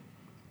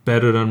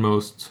better than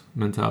most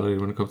mentality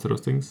when it comes to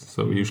those things.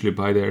 So we usually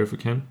buy there if we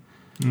can.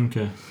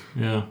 Okay.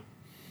 Yeah.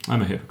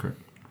 I'm a hypocrite.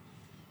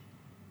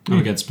 I'm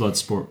against blood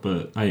sport,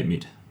 but I eat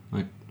meat.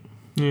 Like,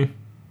 Yeah.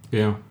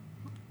 yeah. What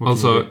can you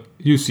Also, do?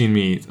 you've seen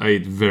me eat. I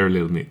eat very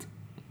little meat.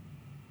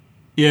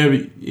 Yeah,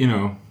 but, you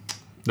know,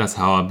 That's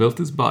how I built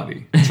this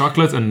body.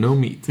 Chocolate and no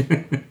meat.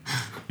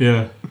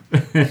 yeah.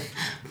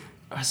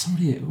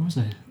 Somebody, what was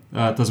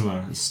I? It doesn't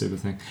matter. It's a stupid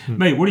thing.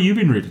 Mate, what have you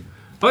been reading?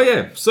 Oh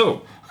yeah,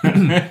 so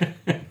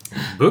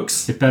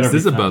books. It better Is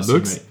this be about fancy,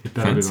 books? mate. It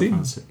better be Fancy? about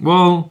fancy.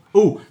 Well,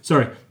 Oh,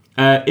 sorry.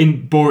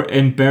 In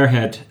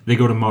Bearhead, they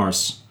go to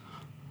Mars.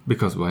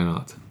 because why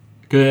not?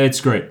 It's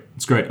great.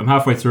 It's great. I'm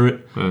halfway through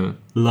it.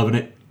 Loving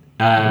it.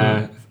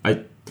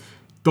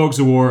 Dogs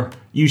of War.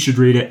 You should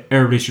read it.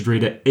 Everybody should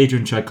read it.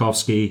 Adrian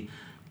Tchaikovsky.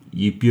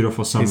 You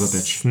beautiful son of a bitch.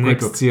 His Great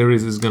next book.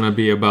 series is gonna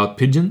be about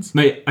pigeons.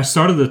 Mate, I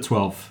started at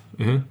 12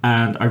 Uh-huh.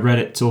 and I read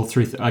it till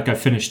 3. I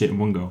finished it in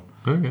one go.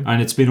 Okay.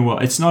 And it's been a while.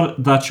 It's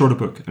not that short a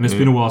book, and it's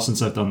been a while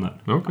since I've done that.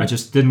 Okay. I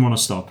just didn't want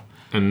to stop.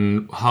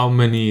 And how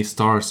many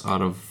stars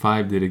out of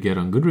 5 did it get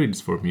on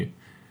Goodreads from you?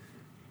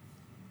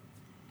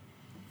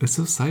 It's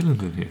so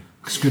silent in here.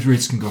 Because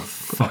Goodreads can go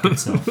fuck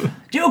itself.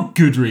 You know,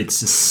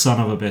 Goodreads is son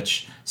of a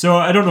bitch. So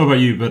I don't know about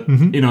you, but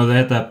you know they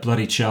had that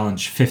bloody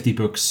challenge: 50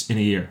 books in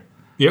a year,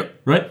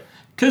 Yep. right?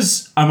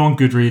 Because I'm on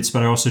Goodreads,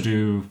 but I also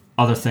do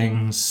other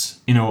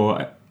things, you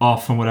know,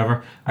 off and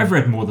whatever. I've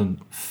read more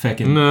than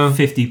fucking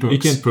 50 books. You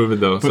can't prove it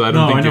though, But so I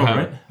don't think you have.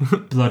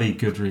 right? Bloody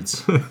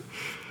Goodreads.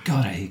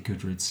 God, I hate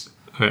Goodreads.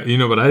 You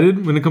know what I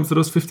did when it comes to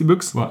those 50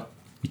 books? What?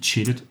 You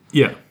cheated?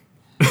 Yeah.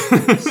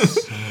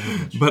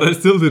 But I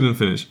still didn't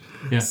finish.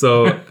 Yeah.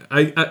 So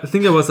I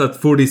think I was at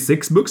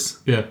 46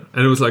 books. Yeah.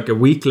 And it was like a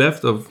week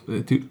left of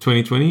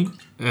 2020.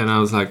 And I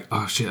was like,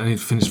 oh shit, I need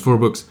to finish 4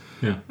 books.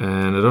 Yeah.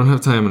 And I don't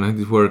have time and I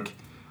need to work.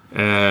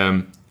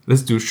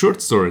 Let's do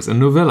short stories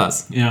and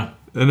novellas. Yeah.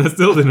 And I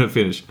still didn't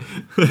finish.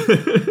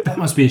 That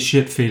must be a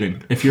shit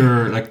feeling if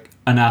you're like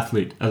an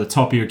athlete at the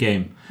top of your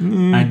game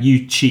and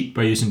you cheat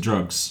by using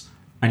drugs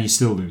and you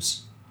still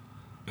lose.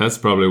 That's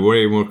probably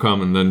way more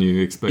common than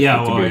you expect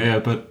Yeah, it to well, be. yeah,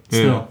 but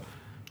still.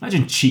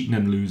 Imagine cheating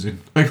and losing.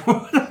 Like,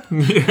 what?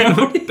 Yeah,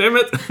 damn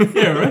it.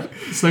 Yeah, right?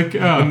 It's like,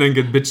 And then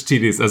get bitch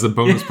titties as a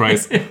bonus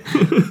prize.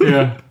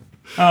 yeah.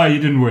 You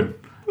didn't win.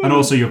 And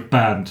also you're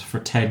banned for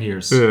 10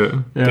 years.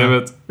 Yeah. Damn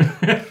it.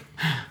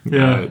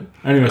 Yeah.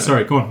 Anyway,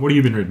 sorry, go on. What have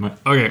you been reading, mate?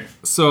 Okay,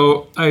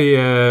 so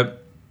I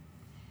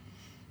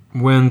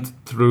went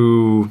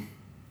through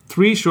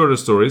 3 shorter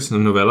stories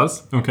and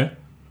novellas Okay.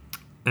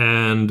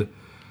 and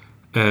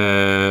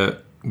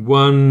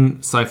 1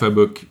 sci-fi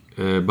book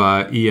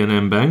by Ian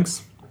M.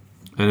 Banks,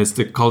 and it's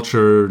the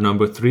Culture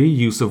number 3,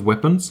 Use of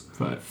Weapons.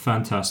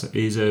 Fantastic.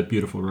 He's a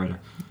beautiful writer.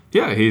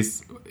 Yeah,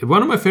 he's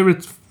one of my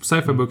favorite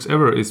sci-fi books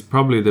ever. Is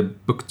probably the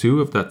book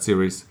 2 of that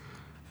series.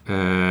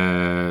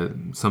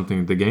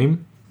 Something the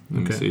game.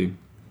 Let me see.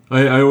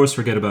 I always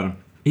forget about him.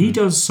 He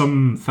does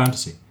some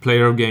fantasy.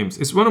 Player of Games.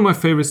 It's one of my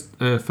favorite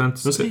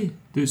fantasy. Does he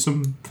do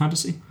some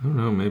fantasy? I don't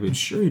know, maybe. I'm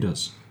sure he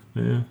does.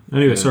 Yeah.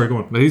 Anyway, sorry, go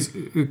on. But he's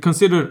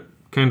considered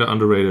kind of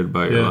underrated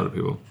by a lot of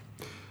people.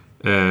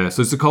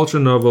 So it's a culture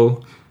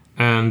novel,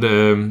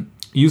 and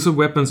Use of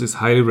Weapons is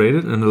highly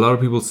rated, and a lot of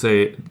people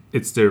say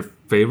it's their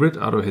favorite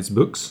out of his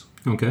books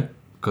Okay.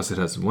 because it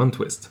has 1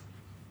 twist.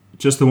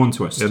 Just the one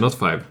twist. Yeah, not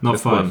 5. Not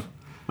Just 5. 1.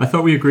 I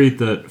thought we agreed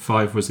that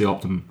 5 was the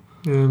optimum.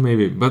 Yeah,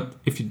 maybe. But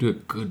if you do a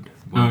good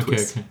 1 Okay,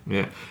 twist. okay.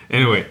 Yeah.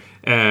 Anyway,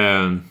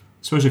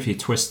 Suppose if you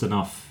twist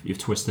enough, you've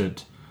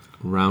twisted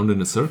round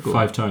in a circle.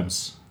 5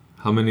 times.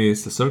 How many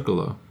is the circle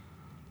though?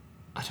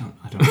 I don't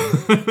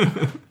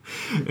know.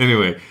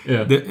 Anyway,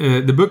 Yeah.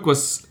 the book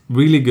was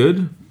really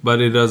good, but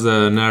it does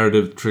a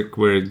narrative trick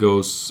where it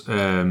goes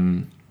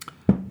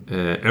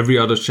every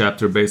other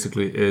chapter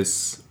basically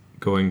is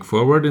going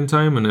forward in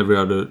time, and every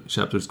other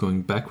chapter is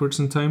going backwards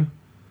in time.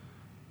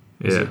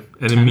 Is Yeah, it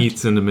and it Tenet?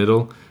 meets in the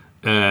middle.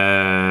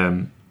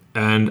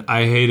 And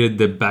I hated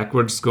the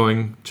backwards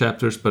going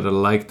chapters, but I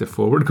liked the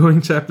forward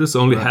going chapters. So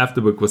only Right. half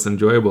the book was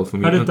enjoyable for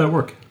me. How did that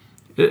work?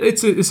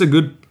 It's a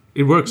good.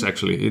 It works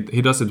actually.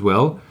 He does it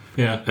well.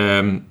 Yeah.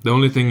 The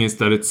only thing is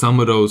that it's some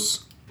of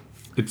those.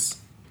 It's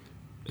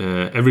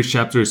every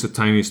chapter is a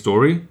tiny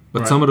story, but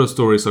Right. some of those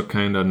stories are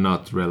kind of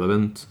not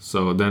relevant.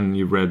 So then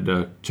you read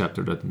a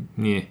chapter that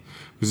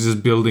was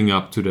just building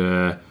up to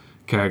the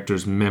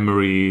characters'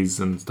 memories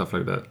and stuff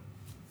like that.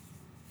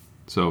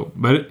 So,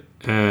 but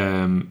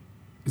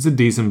it's a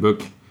decent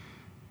book,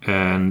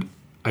 and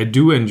I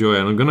do enjoy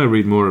it. I'm gonna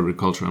read more of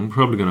Agriculture. I'm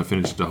probably gonna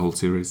finish the whole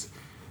series.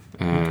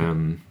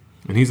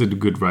 And he's a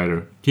good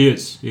writer. He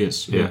is.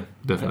 Yeah,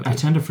 definitely. I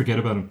tend to forget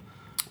about him.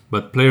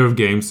 But Player of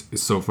Games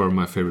is so far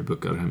my favorite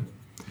book out of him.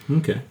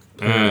 Okay.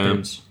 Player of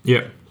games.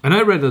 Yeah, and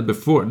I read that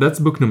before. That's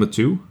book number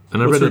 2.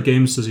 And What I read sort of it.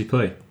 games does he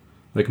play?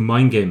 Like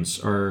mind games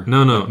or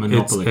No, like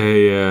it's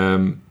Monopoly?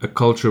 a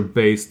culture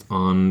based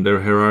on their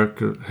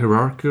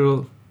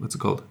hierarchical. What's it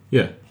called?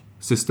 Yeah.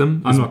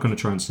 System. I'm not going to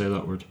try and say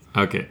that word.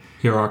 Okay.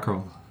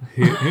 Hierarchical.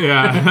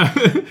 Yeah.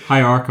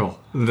 Hierarchical.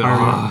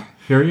 Ah,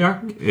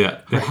 Hierarchy.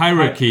 Yeah, the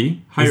hierarchy is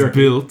hierarchy.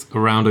 built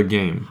around a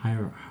game.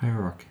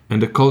 Hierarchy.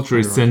 And the culture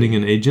is sending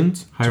an agent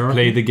to Hierarchy?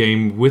 play the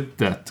game with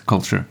that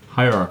culture.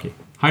 Hierarchy.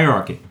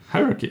 Hierarchy,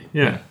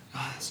 yeah.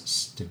 That's a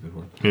stupid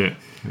word. Yeah.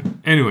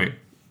 Anyway.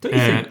 Don't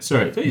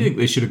you think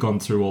they should have gone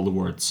through all the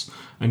words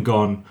and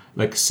gone,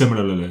 like,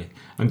 similarly,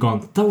 and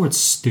gone, that word's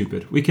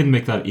stupid. We can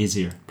make that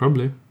easier.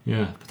 Probably.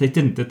 Yeah, but they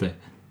didn't, did they?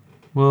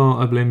 Well,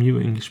 I blame you,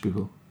 English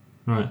people.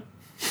 Right.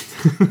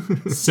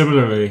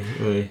 Similarly,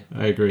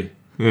 I agree.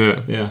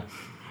 Yeah. Yeah.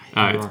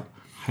 Alright.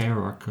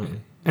 Hierarchically.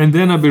 And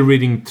then I've been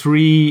reading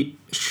 3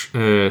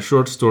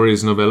 short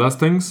stories, novellas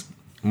things.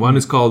 One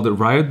is called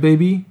Riot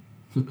Baby.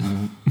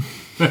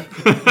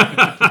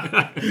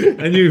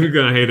 I knew you were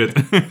gonna hate it.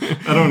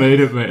 I don't hate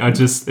it, mate.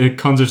 It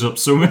conjures up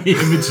so many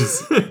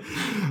images.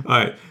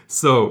 Alright,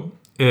 so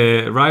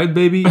Riot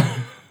Baby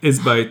is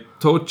by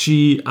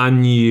Tochi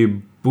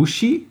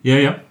Anyibushi.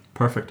 Yeah.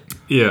 Perfect.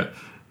 Yeah,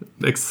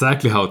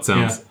 exactly how it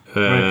sounds.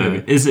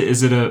 Riot Baby.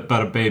 Is it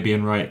about a baby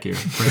in riot gear?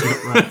 Breaking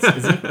up riots,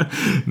 is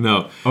it?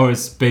 No. Oh,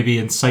 it's baby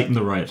inciting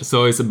the riot.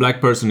 So it's a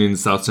black person in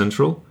South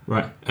Central.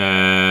 Right.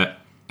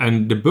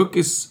 And the book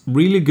is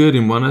really good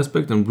in one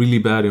aspect and really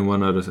bad in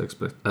one other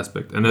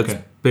aspect. And that's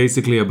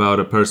basically about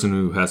a person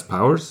who has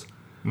powers.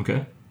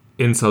 Okay.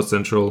 In South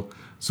Central.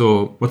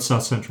 So what's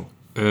South Central?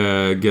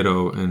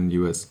 Ghetto and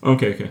US.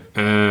 Okay.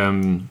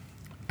 And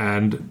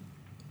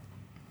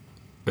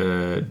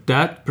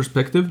that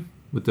perspective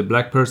with the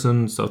black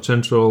person, South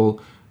Central,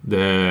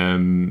 the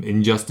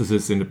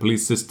injustices in the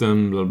police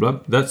system, blah blah.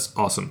 That's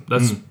awesome.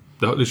 That's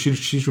she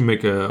should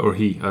make or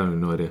he, I have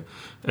no idea,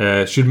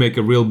 should make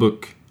a real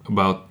book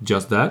about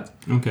just that.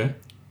 Okay.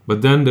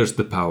 But then there's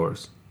the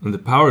powers, and the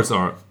powers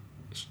are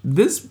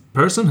this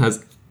person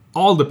has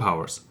all the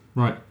powers.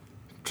 Right.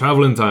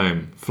 Travel in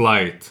time,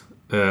 flight,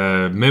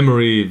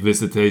 memory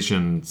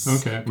visitations,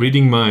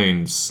 reading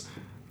minds.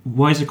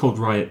 Why is it called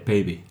Riot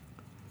Baby?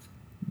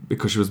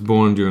 Because she was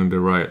born during the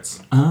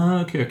riots.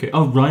 Ah, okay.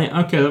 Oh, right.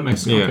 Okay, that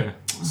makes sense. Yeah. Okay.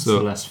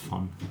 So less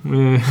fun.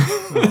 Yeah.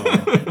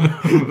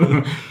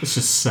 It's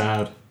just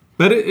sad.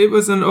 But it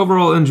was an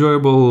overall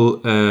enjoyable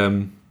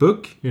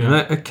book. Yeah. And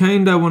I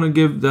kind of want to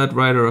give that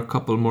writer a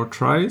couple more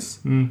tries.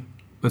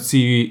 Let's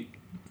see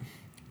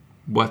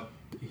what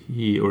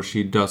he or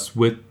she does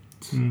with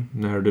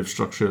narrative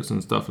structures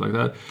and stuff like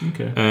that.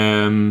 Okay.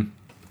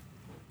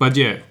 But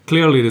yeah,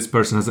 clearly this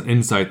person has an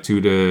insight to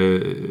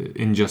the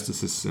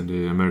injustices in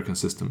the American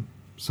system.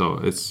 So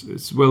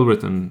it's well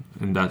written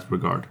in that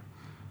regard.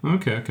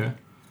 Okay.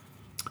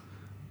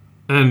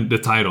 And the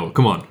title,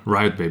 come on,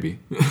 Riot Baby.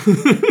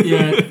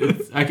 Yeah,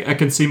 I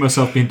can see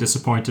myself being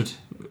disappointed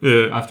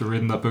after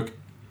reading that book.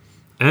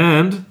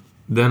 And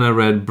then I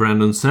read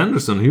Brandon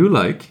Sanderson, who you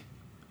like.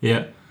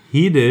 Yeah.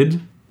 He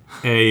did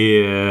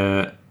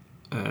a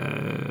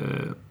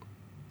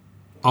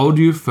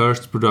audio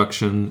first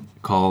production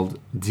called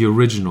The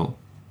Original.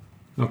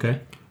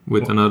 Okay.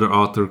 With another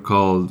author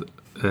called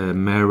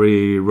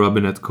Mary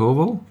Robinette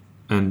Koval.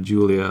 And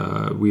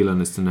Julia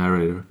Whelan is the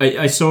narrator.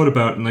 I saw it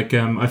about, and like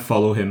I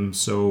follow him,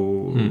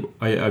 so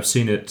I've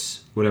seen it.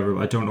 Whatever,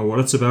 I don't know what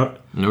it's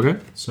about. Okay.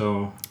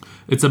 So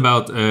it's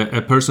about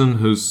a person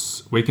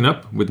who's waking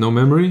up with no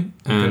memory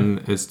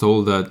and is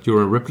told that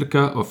you're a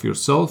replica of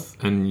yourself,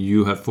 and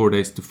you have 4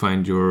 days to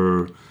find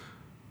your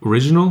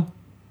original,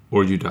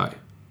 or you die.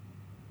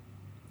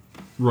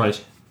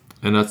 Right.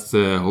 And that's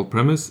the whole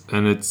premise,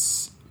 and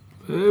it's.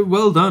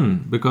 Well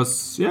done,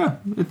 because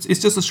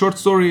it's just a short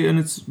story, and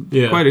it's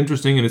quite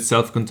interesting, and it's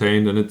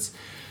self-contained, and it's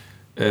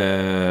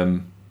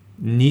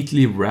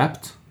neatly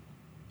wrapped,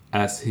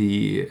 as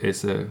he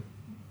is a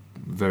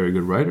very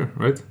good writer,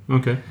 right?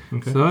 Okay.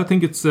 So I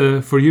think it's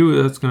for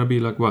you. That's gonna be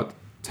like what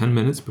 10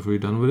 minutes before you're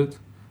done with it.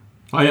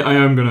 I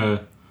am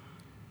gonna,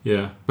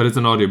 But it's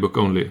an audiobook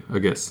only, I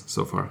guess,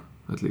 so far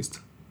at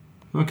least.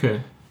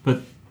 Okay,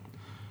 but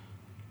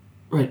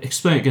right,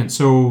 explain again.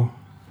 So.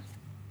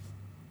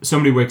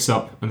 Somebody wakes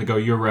up and they go,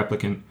 "You're a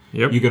replicant.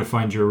 Yep. You got to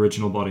find your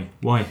original body."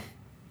 Why?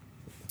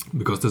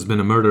 Because there's been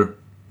a murder,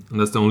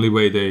 and that's the only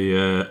way they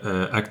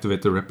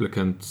activate the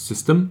replicant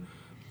system.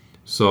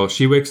 So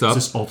she wakes up.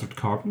 Is this altered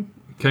carbon?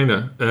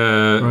 Kinda.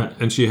 Right.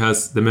 And she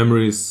has the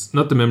memories,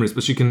 not the memories,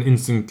 but she can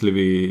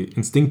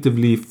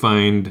instinctively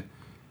find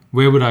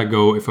where would I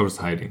go if I was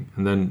hiding,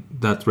 and then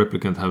that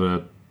replicant have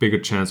a bigger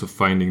chance of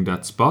finding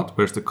that spot,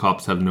 whereas the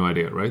cops have no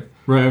idea, right?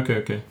 Right.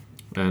 Okay.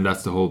 And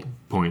that's the whole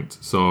point.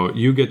 So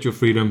you get your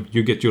freedom,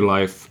 you get your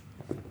life,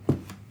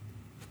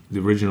 the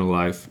original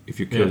life, if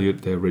you kill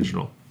the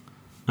original.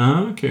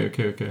 Okay.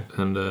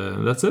 And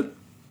that's it.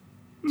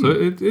 So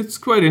it's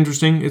quite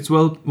interesting. It's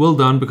well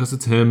done because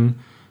it's him,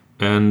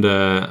 and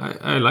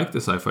I like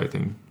the sci-fi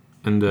thing.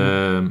 And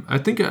I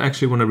think I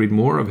actually want to read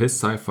more of his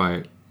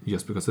sci-fi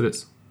just because it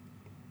is.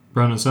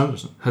 Brandon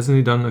Sanderson. Hasn't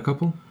he done a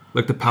couple?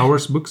 Like the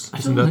Powers books?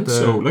 I don't think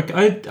so. Like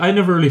I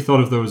never really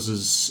thought of those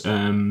as.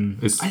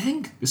 I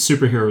think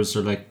superheroes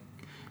are like,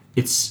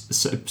 it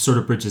sort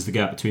of bridges the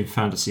gap between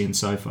fantasy and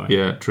sci-fi.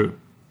 Yeah, true.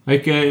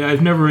 Like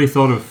I've never really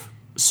thought of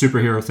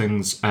superhero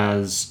things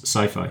as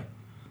sci-fi.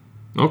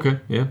 Okay,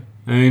 yeah.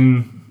 I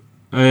mean,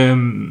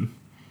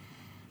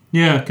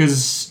 Yeah,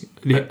 because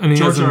And he George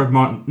hasn't- R. R.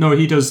 Martin. No,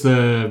 he does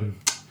the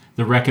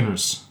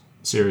Reckoners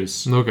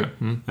series, Okay.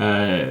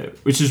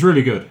 which is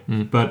really good.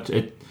 Mm. But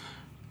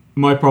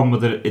my problem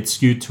with it, it's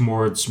skewed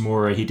towards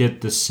more. He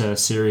did this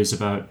series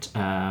about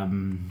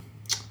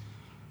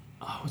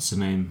what's the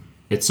name?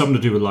 It's something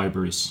to do with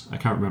libraries. I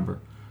can't remember,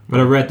 but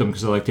I read them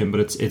because I liked him. But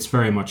it's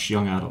very much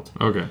young adult.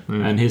 Okay.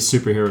 Yeah. And his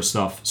superhero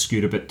stuff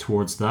skewed a bit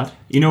towards that.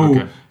 You know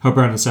Okay. how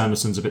Brandon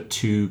Sanderson's a bit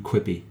too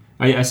quippy.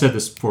 I said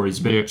this before. He's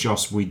a bit Yeah.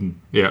 Joss Whedon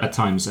Yeah. at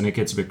times, and it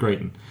gets a bit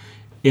grating.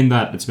 In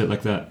that, it's a bit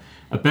like that.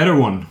 A better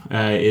one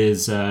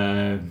is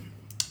the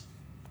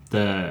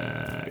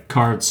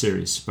Card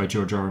series by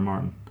George R. R.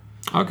 Martin.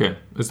 Okay.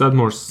 Is that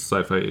more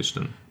sci-fi-ish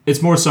then?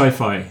 It's more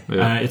sci-fi.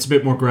 Yeah. It's a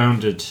bit more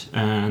grounded,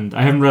 and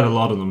I haven't read a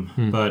lot of them,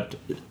 but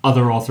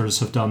other authors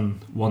have done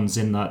ones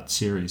in that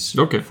series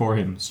Okay. for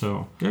him.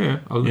 So Yeah.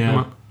 I'll look Yeah. them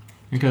up.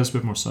 I guess it's a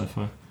bit more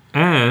sci-fi.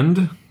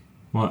 And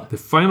What? the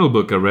final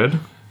book I read,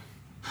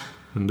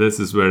 and this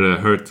is where the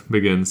hurt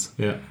begins.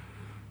 Yeah.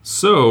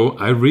 So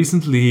I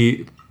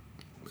recently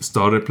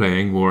started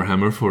playing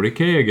Warhammer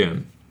 40k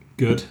again,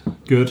 Good.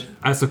 Good.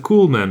 as a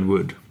cool man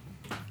would,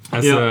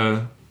 as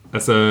Yeah.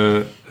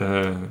 a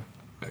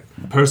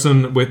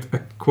person with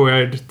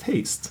acquired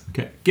taste.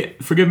 Okay.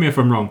 Forgive me if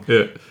I'm wrong,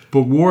 Yeah.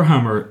 but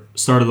Warhammer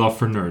started off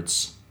for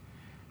nerds.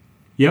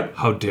 Yep.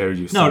 How dare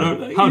you, No, sir?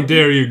 no, How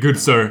dare you, good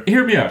sir?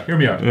 Hear me out. Hear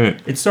me out. Yeah.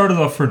 It started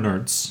off for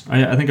nerds.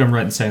 I think I'm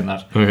right in saying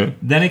that. Okay.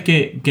 Then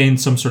it gained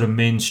some sort of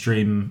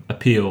mainstream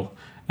appeal,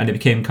 and it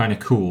became kind of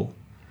cool.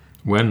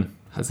 When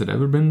has it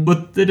ever been?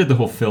 But they did the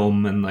whole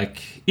film, and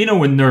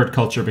when nerd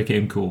culture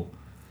became cool.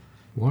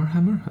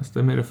 Warhammer? Has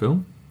they made a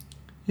film?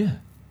 Yeah.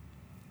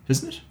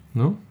 Isn't it?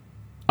 No.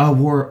 I'm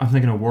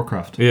thinking of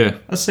Warcraft. Yeah.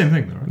 That's the same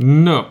thing, though, right?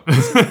 No.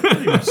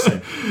 Pretty much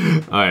the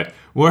same. All right.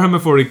 Warhammer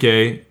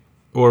 40k,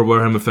 or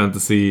Warhammer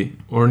Fantasy,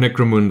 or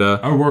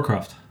Necromunda. Or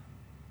Warcraft.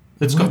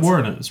 It's got What? war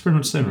in it. It's pretty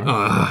much the same,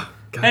 right?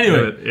 God Anyway,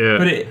 damn it. Yeah.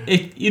 but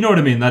it you know what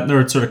I mean? That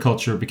nerd sort of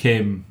culture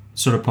became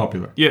sort of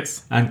popular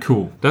Yes. and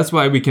cool. That's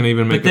why we can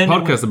even make a then it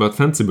podcast about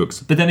fantasy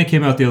books. But then it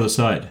came out the other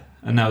side,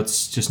 and now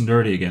it's just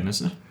nerdy again,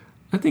 isn't it?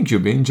 I think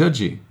you're being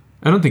judgy.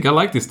 I don't think I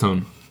like this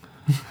tone.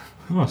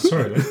 Oh,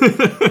 sorry.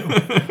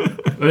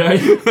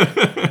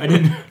 I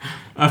didn't.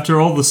 After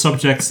all the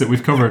subjects that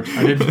we've covered,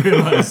 I didn't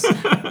realize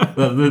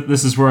that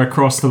this is where I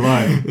crossed the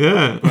line.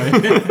 Yeah.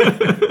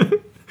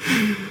 Right?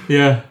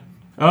 Yeah.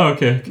 Oh,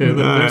 okay.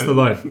 There's the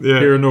line. Yeah.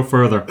 Here and no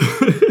further.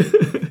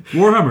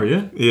 Warhammer,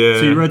 yeah. Yeah.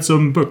 So you read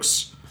some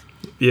books.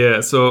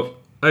 Yeah, so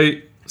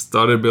I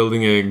started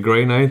building a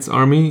Grey Knights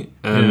army,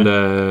 and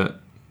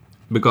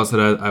because of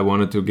that, I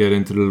wanted to get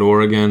into the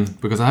lore again,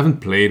 because I haven't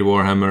played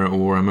Warhammer or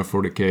Warhammer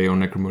 40k or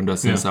Necromunda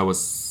since I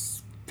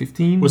was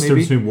 15, What's the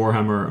maybe? difference between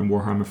Warhammer and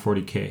Warhammer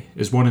 40k?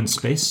 Is one in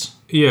space?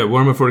 Yeah,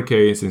 Warhammer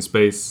 40k is in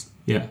space,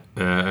 Yeah.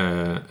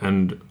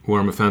 and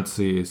Warhammer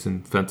Fantasy is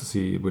in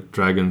fantasy with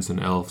dragons and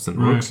elves and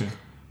Right, orcs, okay.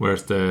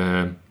 whereas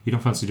the... You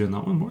don't fancy doing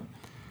that one more?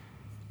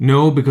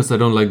 No, because I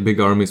don't like big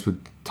armies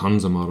with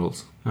tons of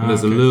models. Ah,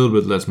 There's okay. a little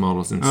bit less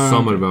models in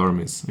some okay. of the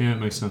armies. Yeah, it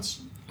makes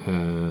sense.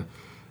 And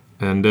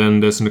then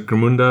there's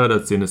Necromunda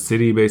that's in a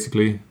city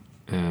basically,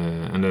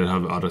 and then I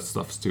have other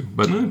stuffs too.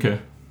 But Okay.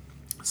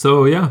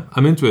 so yeah,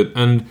 I'm into it,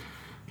 and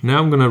now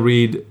I'm gonna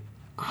read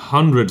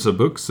hundreds of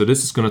books. So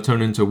this is gonna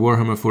turn into a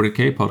Warhammer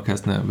 40k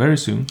podcast now very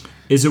soon.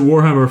 Is it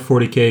Warhammer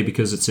 40k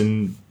because it's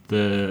in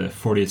the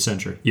 40th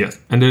century? Yes,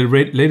 and the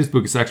latest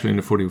book is actually in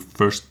the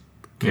 41st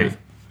k. Yeah.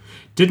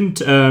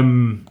 Didn't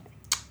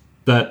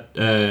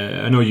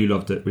I know you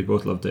loved it. We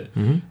both loved it.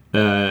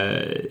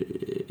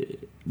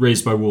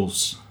 Raised by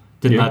Wolves.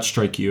 Didn't Yeah. that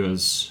strike you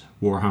as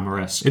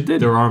Warhammer-esque? It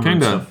did, Their armor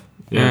and kinda. stuff.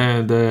 Yeah.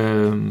 And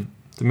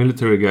the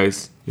military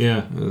guys,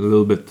 Yeah. a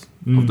little bit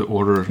of the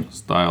order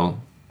style.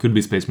 Could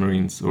be Space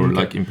Marines or Okay.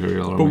 like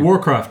Imperial Army. But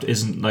Warcraft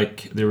isn't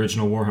like the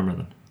original Warhammer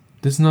then.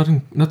 This is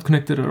not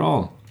connected at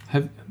all.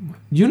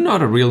 You're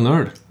not a real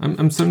nerd.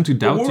 I'm starting to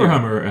doubt But you.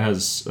 Warhammer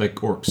has like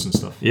orcs and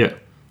stuff. Yeah,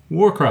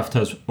 Warcraft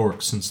has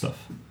orcs and stuff.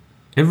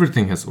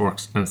 everything has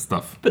orcs and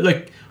stuff. But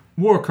like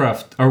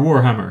Warcraft or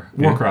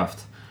Warcraft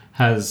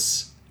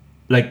has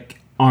like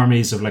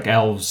armies of like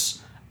elves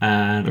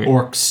and Okay.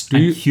 orcs Do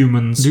and you-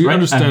 humans. Do you right?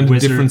 understand and the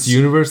wizards. different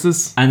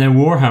universes? And then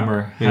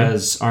Warhammer Yeah.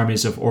 has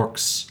armies of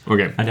orcs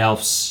Okay, and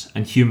elves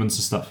and humans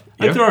and stuff.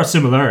 Like Yeah. there are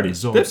similarities.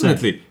 is all I'm saying.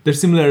 definitely. There's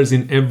similarities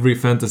in every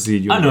fantasy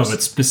universe. I know,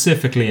 but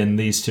specifically in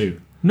these two,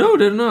 No,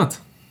 they're not.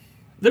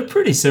 they're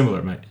pretty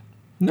similar, mate.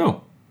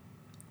 No.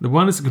 The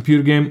one is a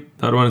computer game,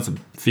 the other one is a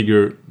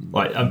figure.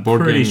 Like, I'm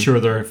Board pretty game. sure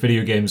they're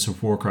video games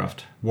of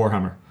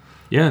Warhammer.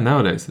 Yeah,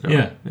 nowadays. They are.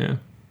 Yeah.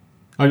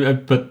 Yeah.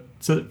 But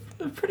so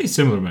they're pretty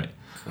similar, mate.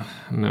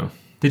 No.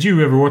 Did you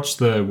ever watch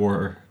the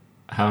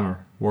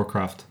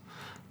Warcraft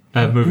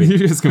movie?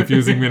 You're just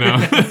confusing me now.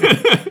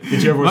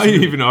 Did you ever Why watch are you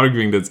the even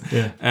arguing that?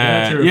 Yeah.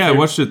 I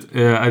watched it.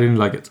 I didn't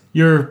like it.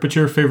 But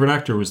your favorite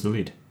actor was the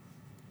lead,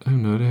 I have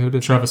no idea who that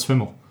is. Travis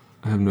Fimmel.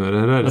 I have no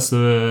idea who that That's is.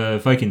 the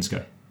Vikings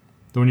guy,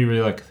 the one you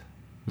really like,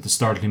 with the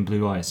startling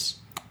blue eyes.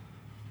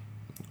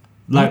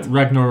 Like What?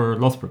 Ragnar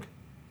Lothbrok.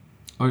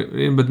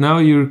 But now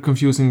you're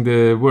confusing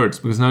the words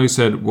because now you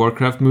said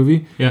Warcraft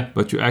movie, Yeah.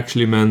 but you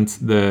actually meant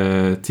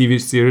the TV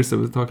series that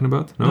we're talking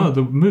about. No,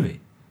 the movie.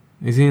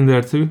 Is he in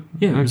there too?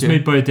 Yeah, it was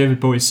made by David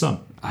Bowie's son.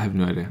 I have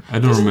no idea. I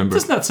don't remember.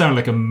 Doesn't that sound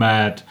like a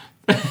mad...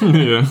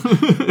 Yeah.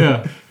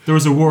 Yeah. There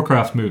was a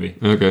Warcraft movie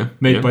Okay.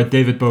 made yeah. by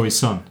David Bowie's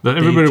son. That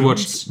Dave everybody Jones.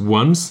 watched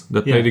once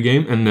that Yeah. played the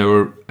game and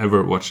never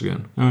ever watched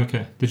again.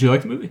 Okay. Did you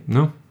like the movie?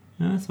 No,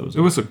 Yeah, I thought it was.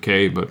 it was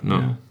okay, but no.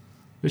 Yeah.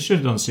 They should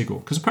have done a sequel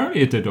because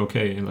apparently it did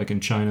okay, like in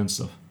China and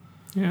stuff.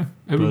 Yeah,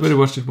 everybody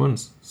watched it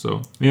once.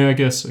 So Yeah, I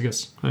guess.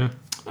 yeah.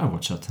 I'll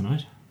watch that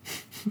tonight.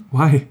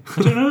 Why?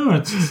 I don't know.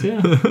 It's just,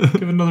 yeah.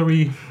 Give it another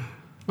wee.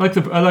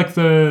 I like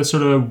the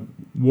sort of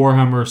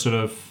Warhammer sort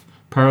of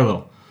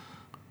parallel.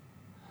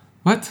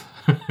 What?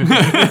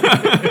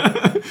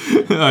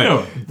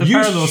 No, the You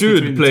parallels should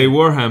between the play two.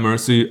 Warhammer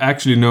so you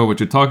actually know what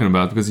you're talking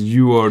about because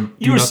you are.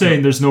 You were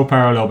saying there's no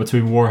parallel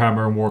between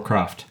Warhammer and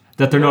Warcraft.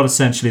 That they're not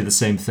essentially the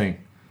same thing.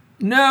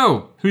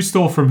 No! Who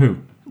stole from who?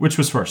 Which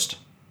was first?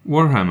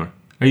 Warhammer.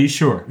 Are you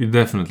sure?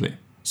 Definitely.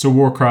 So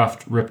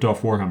Warcraft ripped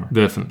off Warhammer.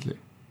 Definitely.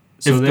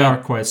 So If they that- are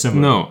quite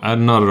similar. No,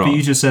 not at all. But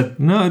you just said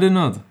No, I did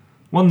not.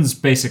 one's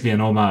basically an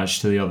homage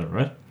to the other,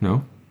 right?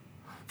 No.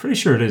 Pretty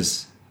sure it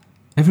is.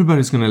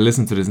 Everybody's gonna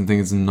listen to this and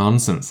think it's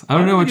nonsense. I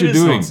don't know what think you're it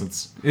is doing.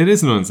 nonsense. It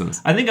is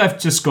nonsense. I think I've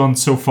just gone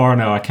so far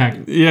now. I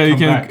can't. Yeah, you come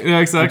can. back. Yeah,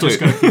 exactly. I just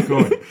gotta keep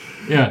going.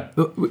 Yeah.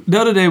 The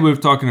other day we were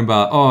talking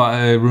about,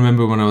 I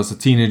remember when I was a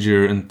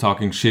teenager and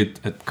talking shit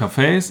at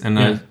cafes and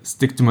Yeah. I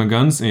stick to my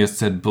guns and just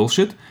said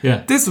bullshit.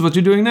 Yeah. This is what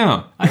you're doing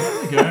now. I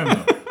don't think I am.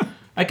 Though.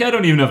 Like I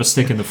don't even have a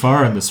stick in the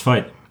fire in this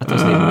fight. That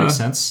doesn't even make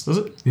sense, does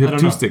it? You I have don't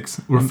two know.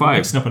 sticks. We're I'm five.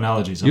 mixing up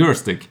analogies. You're a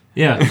stick.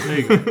 Yeah, there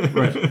you go.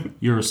 Right,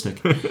 Eurostick.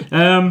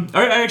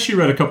 I actually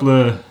read a couple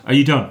of. Are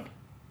you done?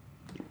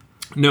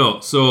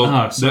 No, so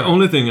the sorry.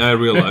 only thing I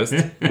realized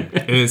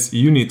is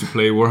you need to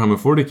play Warhammer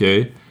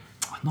 40k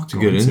I'm not to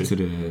going get into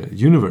the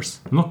universe.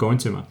 I'm not going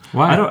to, man.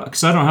 Why?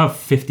 Because I don't have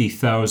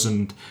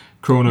 50,000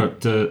 kroner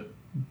to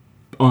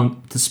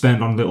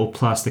spend on little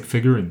plastic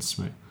figurines,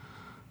 mate.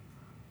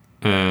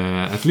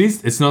 At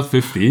least it's not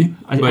 50,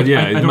 I but yeah,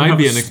 I it don't might have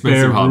be a an spare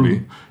expensive hobby.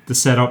 room to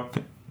set up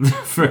the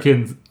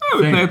freaking. Oh,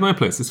 we play at my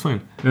place. It's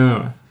fine.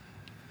 No,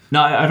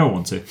 I don't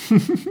want to.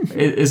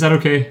 Is that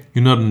okay?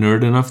 You're not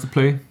nerd enough to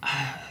play.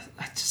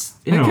 I just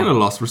I kind of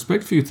lost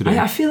respect for you today.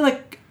 I feel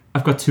like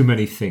I've got too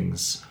many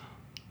things,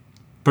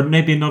 but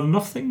maybe not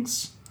enough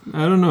things.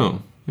 I don't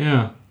know.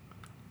 Yeah.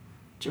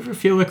 Do you ever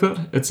feel like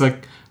that? It's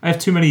like I have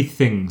too many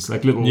things,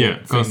 like little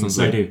things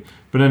constantly. I do,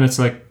 but then it's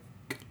like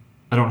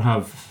I don't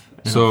have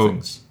enough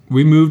things.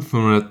 We moved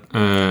from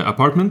an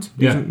apartment,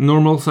 Yeah.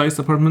 normal sized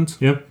apartment,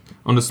 Yep.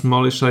 on the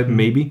smallish side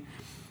maybe,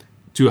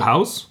 to a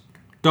house,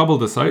 double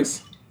the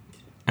size,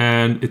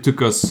 and it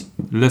took us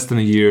less than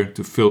a year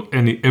to fill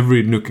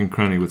every nook and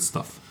cranny with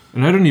stuff.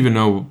 And I don't even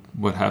know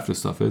what half the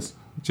stuff is.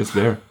 It's just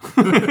there.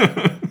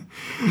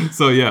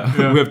 So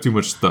yeah, we have too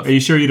much stuff. Are you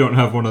sure you don't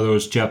have one of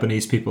those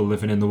Japanese people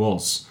living in the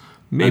walls?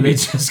 Maybe. And they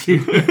just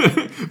keep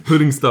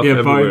Putting stuff buying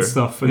everywhere.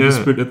 stuff and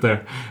just put it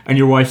there. And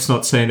your wife's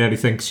not saying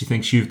anything because she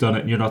thinks you've done it,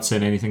 and you're not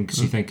saying anything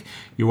because you think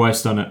your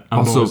wife's done it. And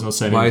Also, Laura's not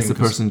saying why is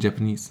anything the person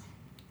Japanese?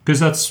 because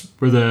that's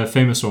where the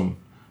famous one.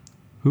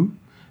 Who?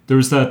 There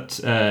was that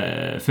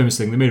famous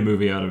thing. They made a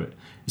movie out of it.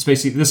 It's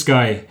basically this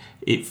guy.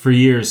 For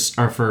years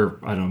or for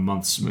I don't know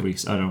months,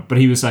 weeks, I don't know. But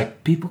he was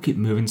like, people keep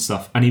moving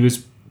stuff, and he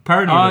was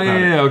paranoid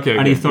about it. Okay.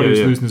 And he thought he was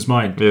losing his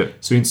mind. Yeah.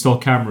 So he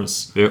installed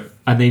cameras. Yep.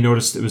 And they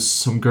noticed it was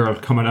some girl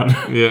coming out.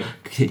 Yeah.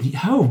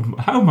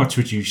 How much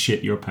would you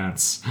shit your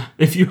pants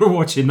if you were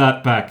watching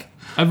that back?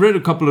 I've read a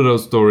couple of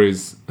those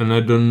stories, and I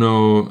don't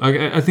know.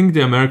 I think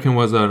the American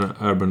was an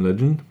urban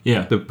legend.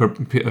 Yeah. The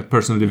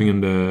person living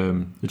in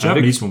the The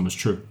Japanese one was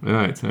true.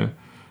 Right.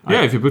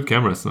 Yeah, if you put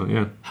cameras, so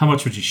yeah. How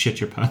much would you shit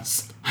your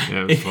pants?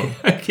 Yeah, it was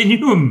fun. Can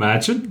you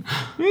imagine?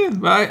 Yeah,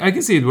 but I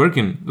can see it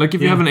working. Like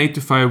if you Yeah. have an 8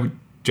 to 5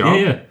 job,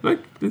 Yeah. like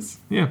this,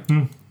 yeah.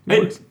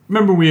 Hey,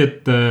 remember we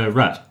had the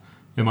rat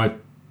in my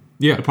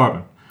Yeah.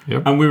 apartment?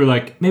 Yep. And we were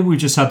like, maybe we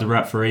just had the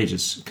rat for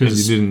ages. And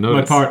Because you didn't my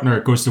notice. partner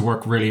goes to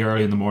work really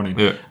early in the morning.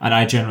 Yeah. And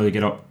I generally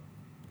get up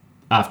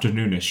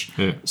afternoonish.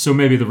 Yeah. So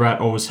maybe the rat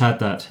always had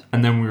that.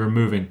 And then we were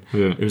moving.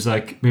 Yeah. It was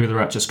like, maybe the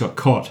rat just got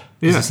caught. 'Cause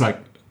Yeah. it's like,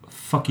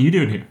 fuck are you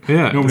doing here?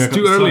 Yeah, Normally it's I got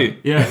too the early. sun.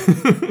 Yeah.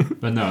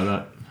 But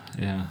no,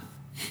 yeah.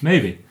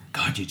 Maybe.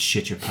 God, you'd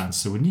shit your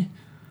pants, though, wouldn't you?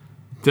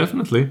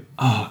 Definitely.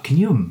 Oh, can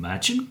you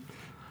imagine?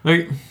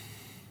 Like,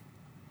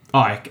 Oh,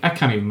 I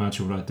can't even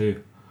imagine what I'd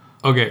do.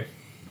 okay,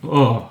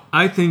 Oh,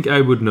 I think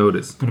I would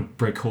notice. I'm going to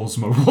break holes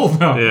in my wall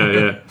now.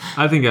 Yeah.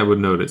 I think I would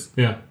notice.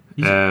 Yeah.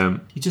 You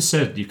You just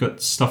said you've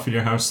got stuff in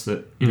your house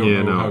that you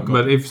don't know how it got.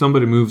 But if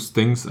somebody moves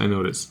things, I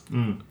notice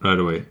Mm. right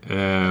away.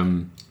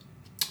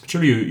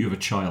 Surely you have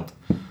a child.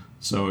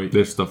 So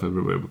There's stuff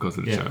everywhere because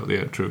of the Yeah. child.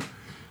 Yeah, true.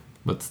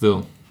 But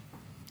still.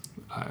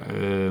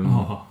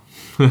 oh,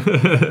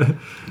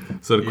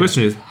 So the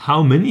question is,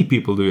 how many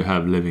people do you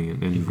have living in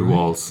the Right.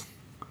 walls?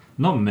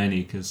 not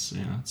many because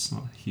it's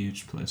not a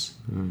huge place.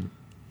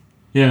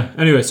 Yeah.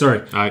 Anyway,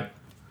 sorry. I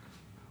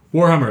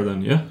Warhammer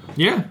then, yeah.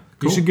 yeah.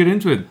 You should get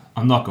into it.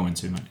 I'm not going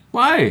to, mate.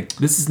 Why?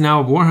 This is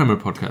now a Warhammer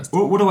podcast.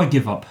 What do I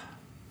give up?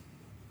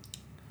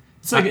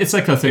 It's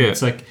like that thing. Yeah.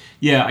 It's like,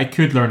 yeah, I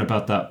could learn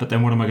about that, but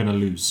then what am I going to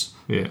lose?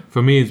 Yeah,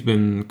 for me it's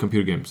been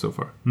computer games so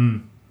far.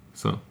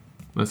 So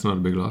that's not a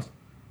big loss.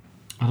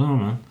 I don't know,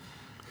 man.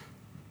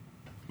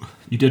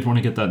 You did want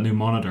to get that new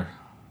monitor.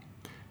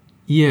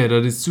 Yeah,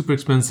 that is super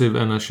expensive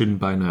and I shouldn't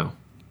buy now.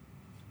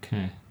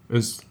 Okay.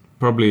 It's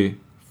probably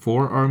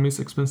 4 armies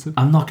expensive.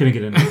 I'm not going to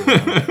get into it.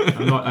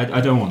 I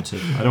don't want to.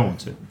 I don't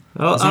want to. Is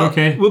that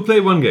okay? We'll play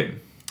one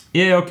game.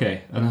 Yeah,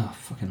 okay. And I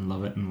fucking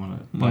love it and want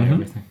to buy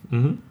everything.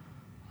 Mm-hmm.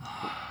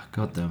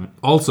 God damn it.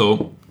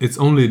 Also, it's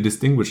only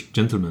distinguished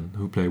gentlemen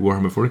who play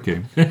Warhammer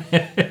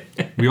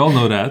 40k. We all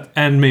know that.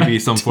 And maybe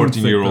some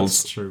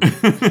 14-year-olds. That's true. I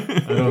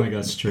don't think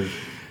that's true.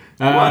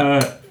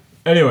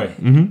 Anyway,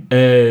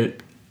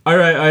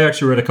 I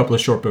actually read a couple of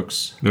short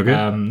books. Okay.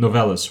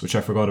 Novellas, which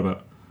I forgot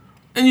about.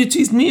 And you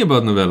teased me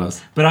about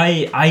novellas. But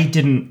I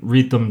didn't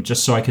read them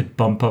just so I could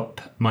bump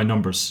up my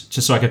numbers,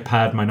 just so I could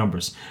pad my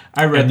numbers.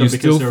 I read them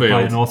because they were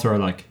by an author I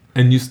like.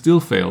 And you still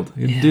failed.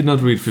 You did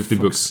not read 50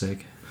 books.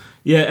 Sake.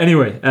 Yeah,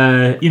 anyway,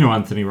 you know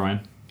Anthony Ryan,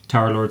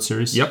 Tower Lord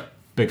series. Yep.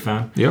 Big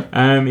fan. Yep.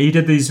 He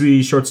did these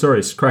wee short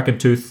stories, Kraken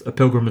Tooth, A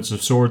Pilgrimage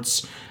of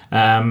Swords.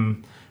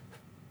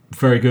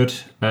 Very good.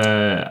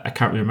 I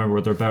can't really remember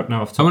what they're about now.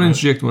 I want to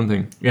interject one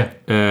thing. Yeah.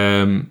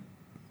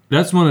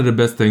 That's one of the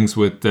best things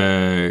with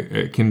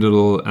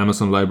Kindle,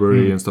 Amazon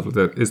Library and stuff like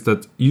that, is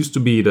that used to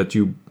be that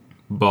you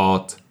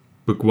bought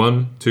book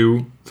 1,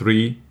 2,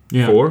 3,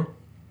 4,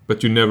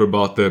 but you never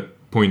bought the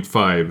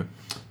 0.5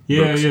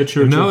 Yeah, books. yeah,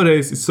 true. And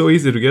nowadays, it's so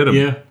easy to get them.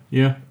 Yeah,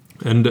 yeah.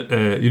 And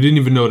you didn't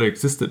even know they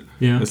existed.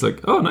 Yeah. It's like,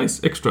 oh, nice,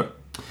 extra.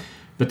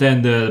 But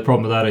then the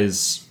problem with that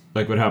is,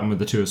 like what happened with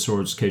the Two of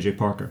Swords, KJ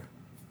Parker.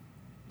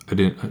 I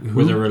didn't.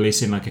 Where they're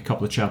releasing like a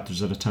couple of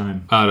chapters at a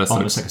time. That's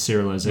almost like a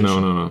serialization.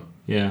 No.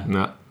 Yeah.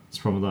 Nah. It's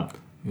the problem with that.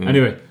 Yeah.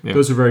 Anyway, Yeah.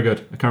 those are very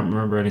good. I can't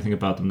remember anything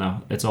about them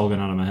now. It's all gone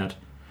out of my head.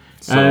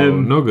 So,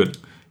 no good.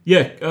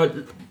 Yeah.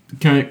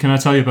 Can I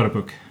tell you about a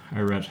book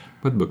I read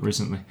What book?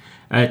 recently?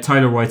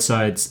 Tyler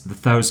Whiteside's The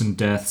Thousand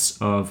Deaths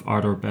of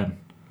Ardor Ben.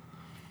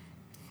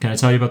 Can I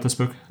tell you about this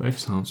book, Leif?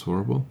 Sounds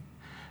horrible.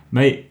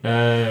 Mate,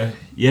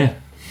 yeah.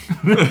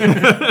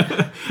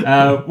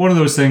 One of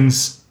those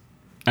things,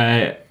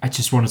 I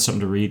just wanted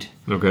something to read.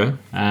 Okay.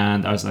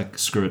 And I was like,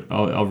 screw it,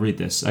 I'll read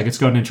this. Like, it's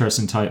got an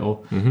interesting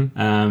title.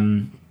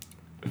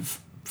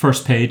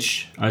 First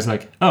page, I was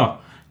like, oh,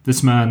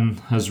 this man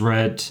has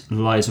read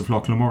The Lies of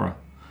Loch Lamora.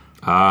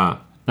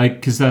 Like,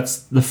 because that's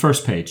the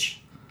first page.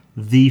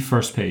 The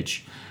first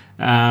page.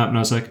 And I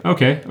was like,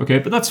 okay,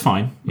 but that's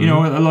fine. You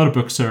know, a lot of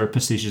books are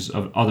pastiches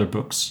of other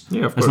books.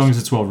 Yeah, of as course. long as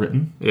it's well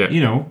written. Yeah.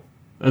 You know,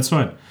 that's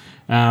fine.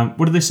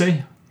 What did they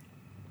say?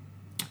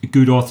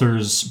 Good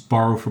authors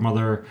borrow from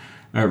other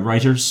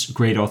writers.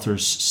 Great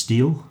authors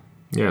steal.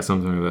 Yeah,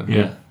 something like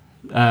that.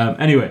 Yeah.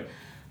 Anyway,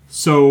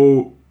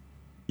 so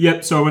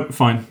I went,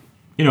 fine.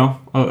 You know,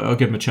 I'll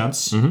give him a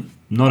chance.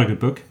 Not a good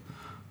book,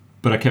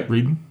 but I kept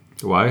reading.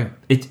 Why?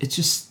 It's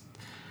just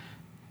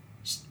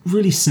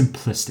really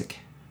simplistic.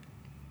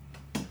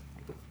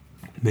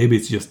 Maybe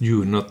it's just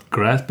you not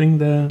grasping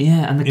the...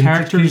 Yeah, and the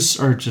characters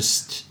are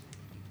just...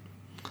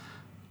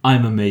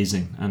 I'm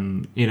amazing,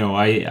 and you know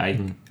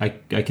I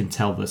can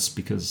tell this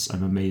because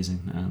I'm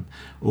amazing, and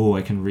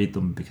I can read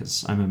them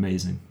because I'm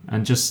amazing,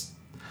 and just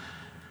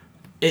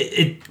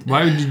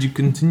Why did you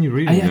continue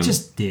reading? I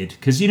just did,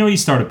 because you know you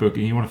start a book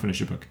and you want to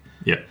finish a book.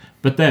 Yeah.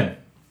 But then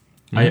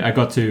I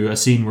got to a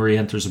scene where he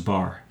enters a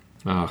bar.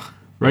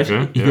 Right?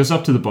 Okay, He goes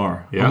up to the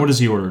bar. Yeah. And what does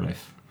he order,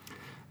 Leif?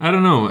 I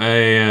don't know,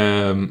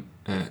 a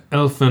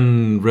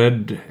elfin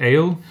red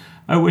ale.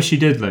 I wish he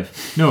did,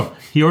 Leif. No,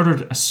 he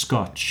ordered a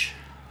scotch.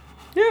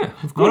 Yeah,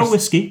 of course. Not a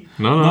whiskey.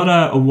 No.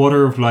 Not a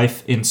water of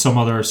life in some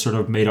other sort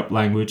of made-up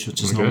language,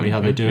 which is normally how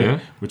they do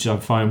it, which I'm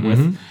fine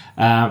with.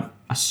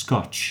 A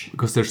scotch.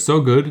 Because they're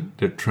so good,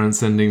 they're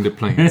transcending the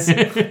planes.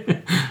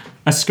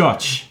 A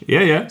scotch.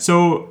 Yeah.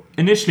 So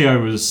initially I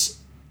was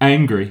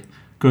angry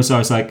because I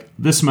was like,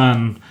 this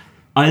man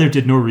either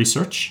did no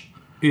research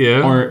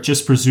or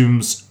just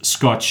presumes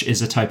scotch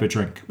is a type of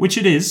drink, which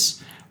it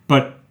is,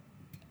 but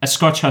a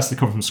scotch has to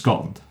come from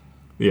Scotland.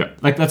 Yeah.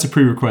 Like, that's a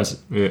prerequisite.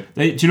 Yeah.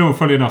 Do you know,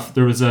 funny enough,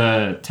 there was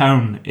a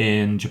town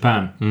in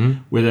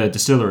Japan with a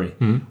distillery,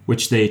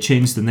 which they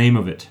changed the name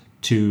of it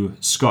to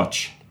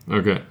Scotch.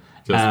 Okay.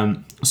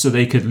 So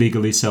they could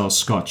legally sell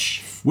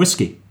Scotch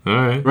whiskey. All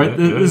right. Right?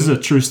 This is a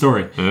true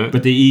story.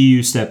 But the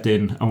EU stepped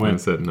in and went,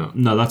 and said no.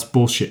 No, that's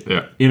bullshit.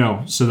 Yeah. You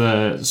know, so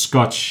the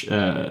Scotch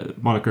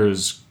moniker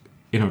is,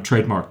 you know,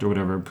 trademarked or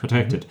whatever,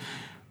 protected.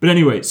 But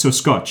anyway, so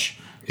Scotch.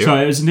 Yeah. So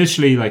I was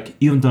initially like,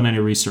 you haven't done any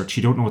research.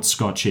 You don't know what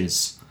Scotch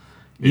is.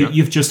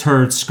 You've just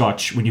heard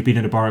Scotch when you've been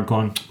in a bar and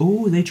gone,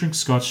 oh, they drink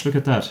Scotch. Look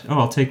at that. Oh,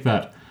 I'll take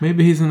that.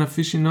 Maybe he's an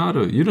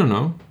aficionado. You don't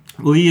know.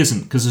 Well, he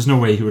isn't, because there's no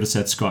way he would have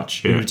said Scotch.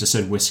 He would have just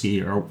said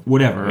whiskey or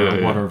whatever,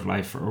 or water of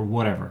life or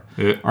whatever,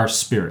 or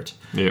spirit.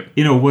 Yeah.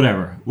 You know,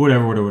 whatever.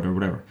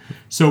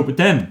 So, but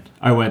then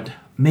I went,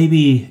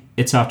 maybe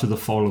it's after the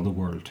fall of the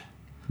world.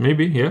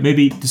 Maybe, yeah.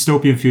 Maybe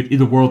dystopian future.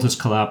 The world has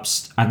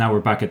collapsed, and now we're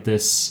back at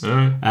this.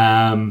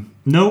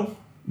 No.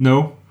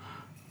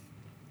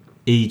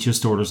 He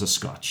just orders a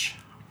scotch.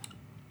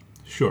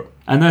 Sure.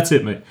 And that's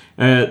it, mate.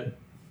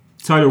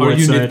 Tyler Are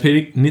you Whiteside.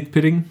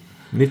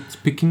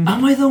 nitpicking?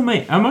 Am I though,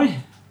 mate? Am I?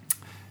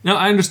 No,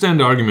 I understand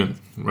the argument,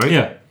 right?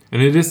 Yeah.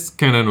 And it is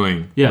kind of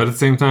annoying. Yeah. But at the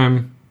same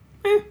time,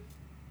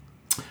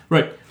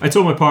 Right. I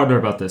told my partner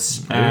about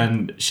this, Yeah.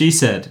 and she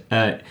said,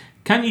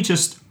 "Can you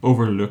just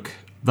overlook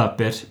that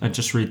bit and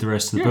just read the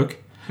rest of the book?"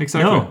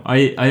 exactly. No,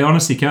 I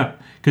honestly can't,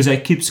 because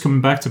it keeps coming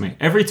back to me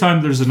every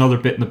time. There's another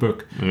bit in the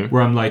book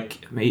where I'm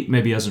like,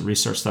 maybe he hasn't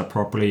researched that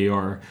properly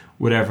or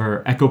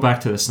whatever. I go back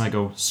to this and I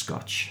go,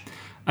 Scotch.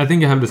 I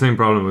think I have the same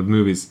problem with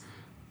movies.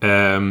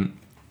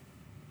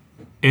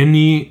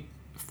 Any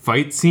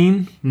fight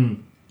scene,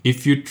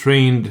 if you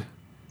trained...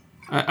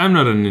 I'm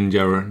not a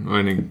ninja or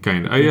any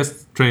kind. I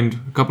just trained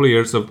a couple of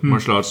years of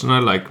martial arts, and I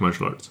like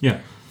martial arts. Yeah.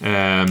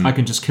 I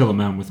can just kill a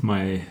man with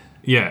my...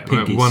 Yeah,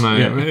 pinkies. one eye.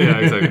 Yeah. Yeah,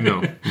 exactly.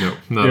 No,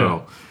 not Yeah. at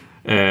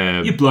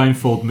all. You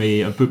blindfold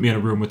me and put me in a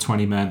room with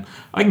 20 men.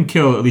 I can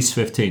kill at least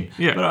 15.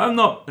 Yeah. But I'm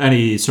not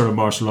any sort of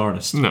martial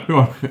artist. No. Go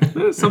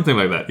on. Something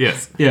like that,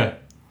 yes. Yeah.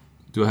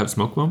 Do I have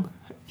smoke bomb?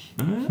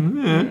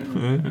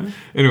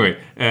 Anyway,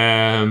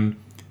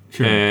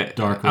 Sure.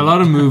 Dark a one.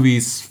 lot of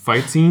movies'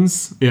 fight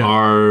scenes Yeah.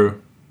 are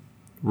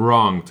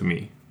wrong to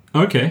me.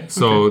 Okay.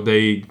 So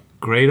they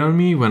grate on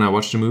me when I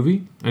watch the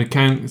movie, and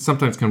it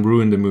sometimes can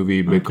ruin the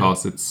movie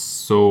because it's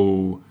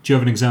so... Do you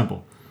have an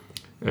example?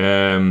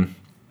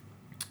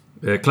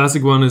 A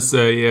classic one is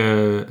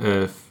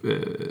a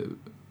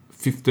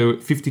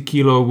 50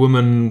 kilo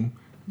woman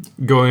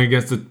going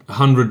against a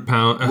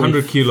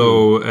 100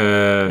 kilo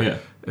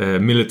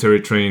military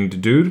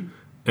trained dude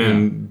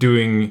and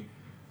doing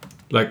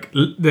like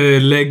the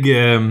leg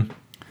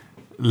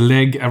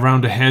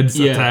around the head's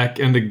attack,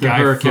 and the guy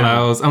hurricane.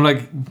 flies. I'm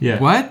like,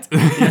 what?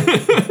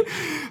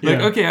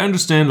 Okay, I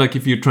understand. Like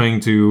if you're trying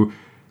to,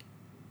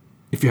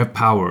 if you have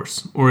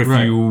powers, or if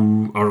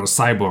you are a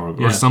cyborg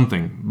or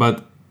something,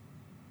 but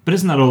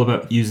isn't that all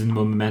about using the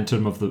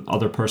momentum of the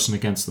other person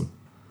against them?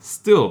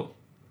 still,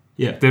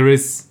 Yeah. there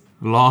is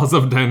laws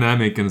of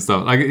dynamic and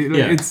stuff. Like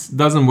it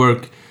doesn't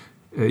work.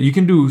 You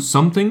can do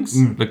some things,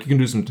 like you can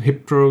do some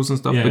hip throws and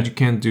stuff, but you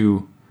can't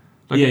do.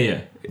 Like,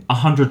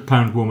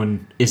 100-pound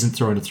woman isn't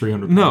throwing a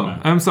 300-pound no, man.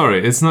 I'm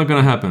sorry, it's not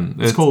gonna happen.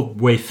 It's called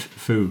waif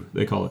fu,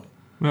 they call it.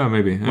 Well,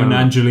 maybe. When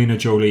Angelina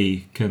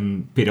Jolie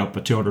can beat up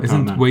a 200-pound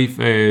Isn't man. Wave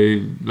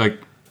a like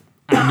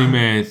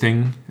anime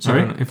thing?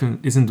 Sorry?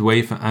 Isn't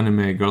Wave an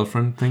anime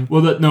girlfriend thing?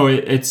 Well,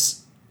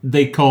 it's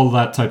they call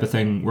that type of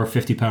thing where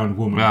 50-pound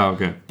woman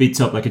Okay. beats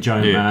up like a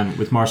giant man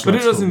with martial But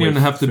arts. it doesn't called even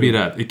waif have to fu. be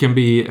that. It can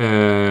be,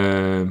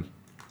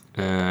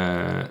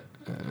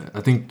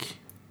 I think,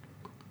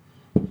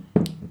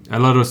 a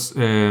lot of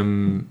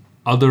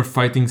other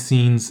fighting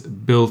scenes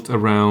built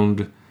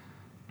around,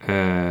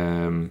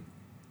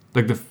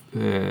 like the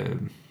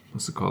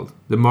what's it called?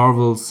 The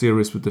Marvel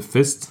series with the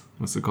fist.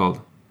 What's it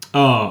called?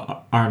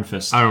 Oh, Iron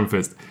Fist. Iron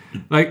Fist.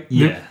 Like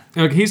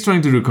like he's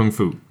trying to do kung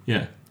fu.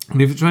 Yeah.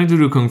 And if you're trying to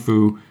do kung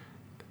fu,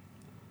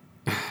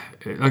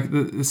 like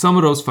some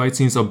of those fight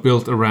scenes are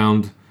built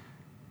around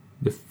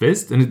the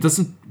fist, and it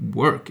doesn't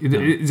work.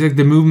 It's like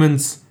the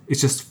movements.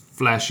 It's just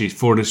flashy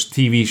for this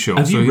TV show.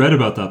 Have you read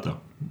about that though?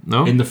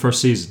 No. In the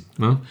first season,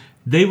 No.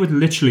 they would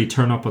literally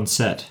turn up on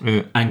set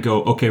and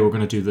go, "Okay, we're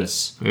going to do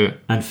this,"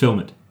 and film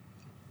it.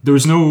 There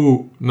was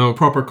no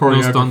proper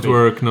choreography. No stunt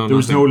work. There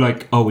was no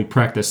like, "Oh, we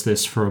practiced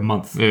this for a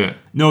month." Yeah.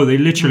 No, they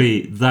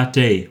literally that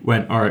day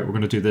went, "All right, we're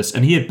going to do this,"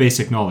 and he had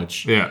basic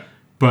knowledge. Yeah.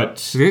 But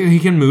He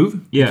can move.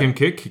 Yeah. He can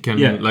kick. He can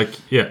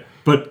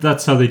But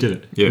that's how they did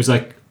it. Yeah. It was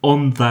like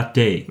on that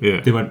day,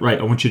 Yeah. they went, right,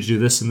 I want you to do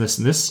this and this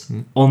and this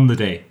on the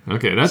day.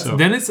 Okay, that's So-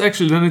 then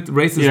it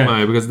raises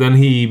my, because then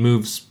he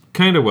moves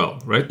kind of well,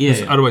 right? Yeah,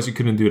 'Cause otherwise you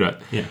couldn't do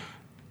that. Yeah.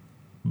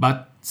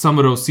 But some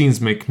of those scenes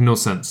make no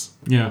sense.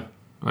 Yeah.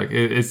 Like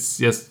it's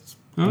just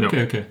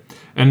Okay.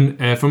 And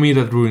for me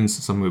that ruins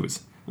some movies.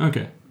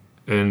 Okay.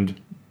 And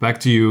back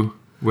to you.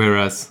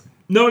 Whereas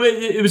No,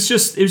 it was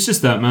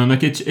just that, man.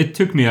 Like it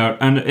took me out,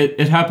 and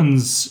it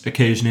happens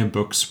occasionally in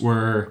books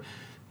where,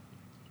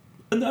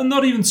 and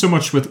not even so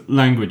much with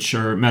language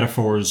or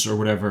metaphors or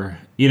whatever.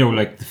 You know,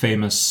 like the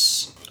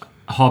famous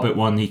Hobbit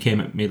one. He came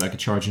at me like a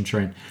charging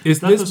train. is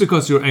this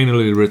because you're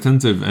anally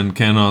retentive and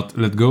cannot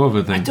let go of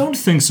a thing? I don't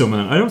think so,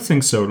 man. I don't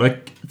think so.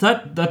 Like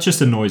that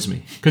just annoys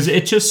me because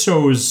it just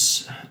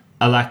shows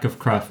a lack of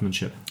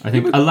craftsmanship. I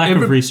think a lack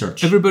of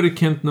research. Everybody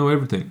can't know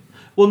everything.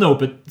 Well, no,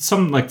 but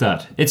something like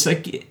that. It's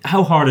like,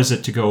 how hard is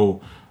it to go,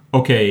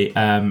 okay,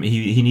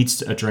 he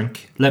needs a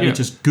drink. Let me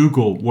just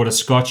Google what a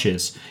Scotch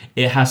is.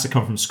 It has to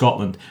come from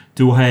Scotland.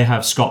 Do I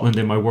have Scotland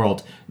in my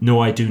world?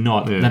 No, I do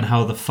not. Yeah. Then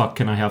how the fuck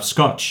can I have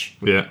Scotch?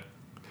 Yeah.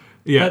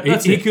 Yeah,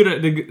 That's he it. could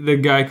have, the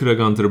guy could have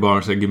gone to the bar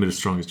and said, give me the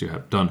strongest you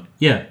have. Done.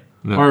 Yeah.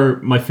 No. Or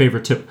my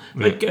favorite tip.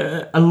 Like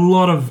a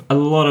lot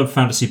of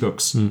fantasy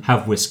books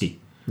have whiskey.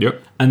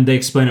 Yep. And they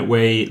explain it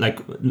way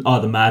like,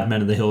 the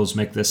madmen in the hills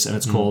make this, and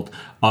it's called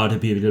blah, blah,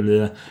 blah,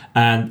 blah,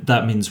 and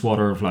that means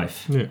water of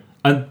life. Yeah.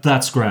 And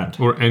that's grand.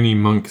 Or any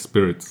monk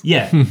spirits.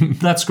 Yeah,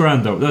 that's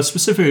grand though. That's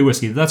specifically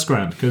whiskey. That's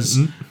grand because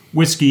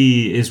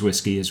whiskey is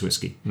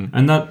whiskey,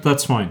 and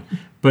that's fine.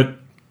 But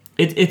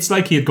it's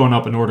like he had gone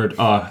up and ordered.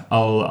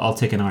 I'll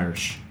take an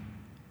Irish.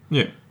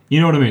 Yeah. You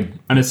know what I mean?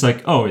 And it's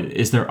like, oh,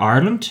 is there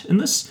Ireland in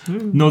this?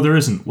 No, there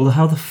isn't. Well,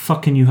 how the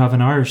fuck can you have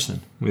an Irish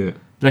then? Yeah.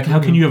 Like, how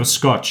can you have a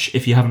Scotch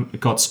if you haven't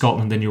got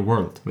Scotland in your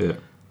world? Yeah.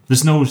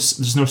 There's no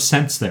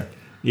sense there.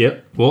 Yeah.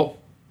 Well,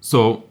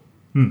 so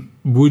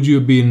would you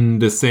have been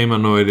the same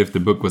annoyed if the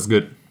book was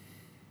good?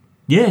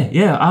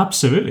 Yeah,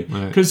 absolutely.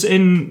 Right. Because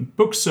in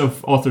books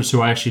of authors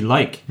who I actually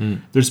like,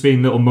 there's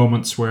been little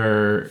moments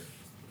where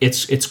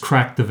it's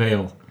cracked the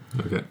veil.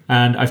 Okay.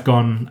 And I've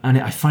gone, and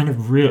I find it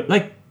real,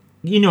 like,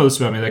 you know this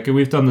about me, like,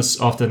 we've done this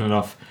often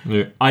enough.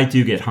 Yeah. I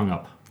do get hung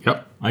up.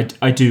 Yep.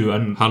 I do,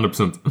 and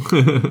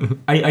 100%.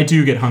 I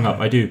do get hung up,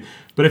 I do.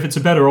 But if it's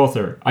a better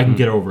author, I can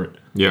get over it.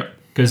 Yeah.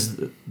 Because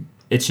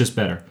it's just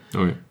better.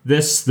 Okay.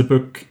 The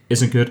book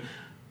isn't good.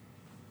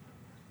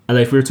 And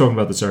like, we were talking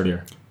about this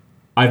earlier.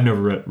 I've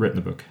never written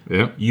a book.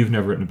 Yeah. You've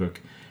never written a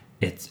book.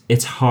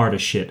 It's hard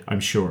as shit, I'm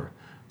sure.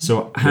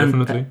 So,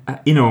 Definitely.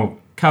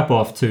 cap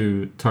off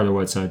to Tyler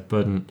Whiteside,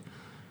 but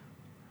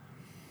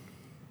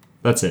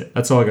that's it.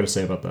 That's all I got to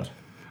say about that.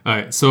 All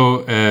right. So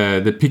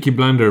the Peaky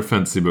Blinder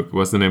fantasy book.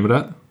 What's the name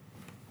of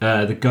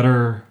that? The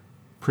Gutter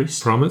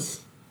Priest?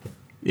 Promise.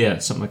 Yeah,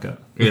 something like that.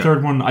 The Yeah.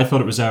 third one, I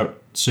thought it was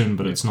out soon,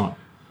 but it's not.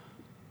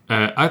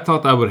 I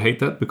thought I would hate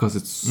that because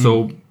it's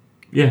so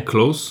Yeah.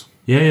 close.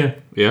 Yeah.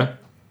 Yeah.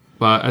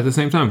 But at the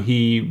same time,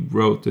 he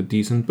wrote a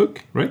decent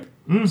book, right?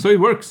 So it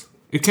works.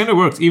 It kind of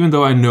works, even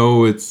though I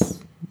know it's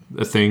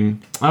a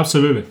thing.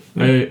 Absolutely.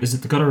 Is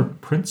it the Gutter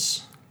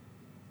Prince?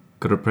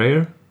 Got a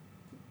prayer?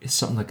 It's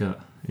something like that.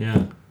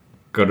 Yeah.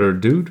 Got a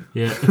dude?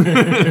 Yeah.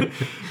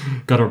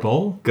 Gutter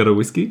Ball? Got a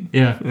whiskey?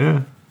 Yeah.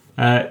 Yeah.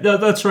 No,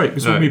 that's right.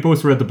 Because when Right. we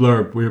both read the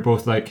blurb, we were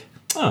both like,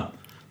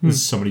 this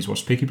is somebody's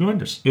watched Peaky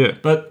Blinders. Yeah.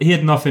 But he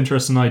had enough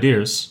interesting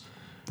ideas.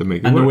 To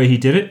make it And work. the way he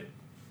did it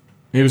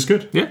was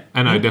good. Yeah.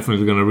 And I'm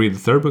definitely going to read the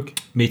third book.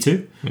 Me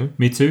too. Yeah.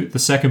 Me too. The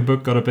second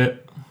book got a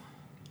bit...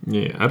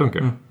 Yeah, I don't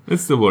care.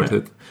 It's still worth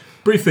it.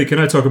 Briefly, can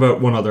I talk about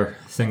one other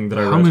thing that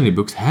I read? How many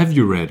books have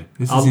you read?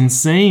 This is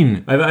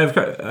insane.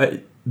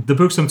 The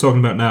books I'm talking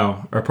about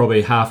now are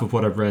probably half of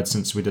what I've read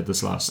since we did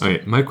this last.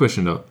 Okay, my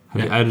question though.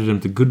 Have you Yeah. added them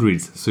to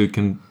Goodreads so you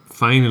can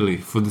finally,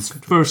 for this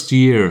first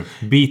year,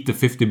 beat the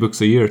 50 books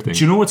a year thing? Do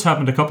you know what's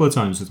happened a couple of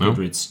times with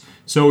Goodreads?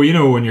 So,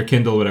 when your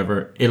Kindle,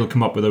 whatever, it'll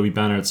come up with a wee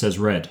banner that says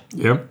read.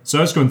 Yeah. So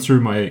I was going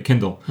through my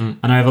Kindle, and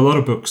I have a lot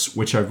of books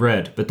which I've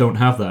read, but don't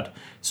have that.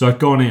 So I've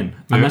gone in,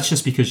 and that's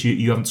just because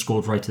you haven't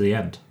scrolled right to the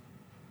end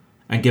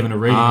and given a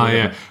rating.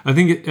 Yeah. I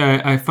think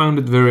I found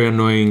it very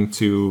annoying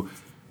to,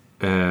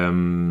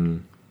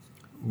 when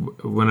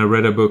I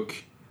read a book,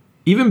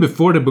 even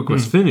before the book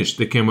was finished,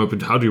 they came up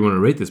with, how do you want to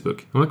rate this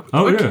book? I'm like,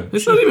 Oh, fuck? yeah.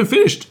 It's not even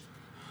finished.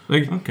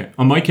 Like, Okay.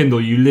 On my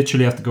Kindle, you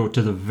literally have to go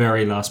to the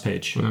very last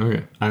page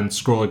okay. and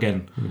scroll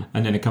again,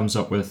 and then it comes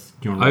up with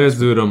your I just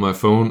do it on my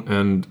phone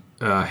and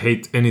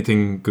hate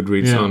anything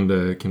Goodreads Yeah. on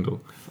the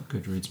Kindle.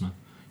 Goodreads, man.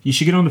 You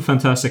should get on to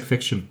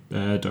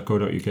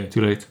fantasticfiction.co.uk.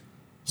 Too late.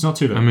 It's not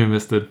too late. I'm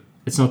invested.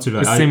 It's not too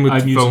late. It's same with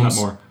I'm using phones.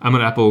 that more. I'm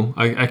an Apple.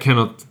 I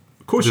cannot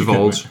Of course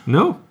divulge. you could.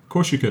 No, Of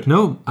course you could.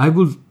 no. I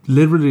will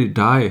literally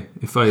die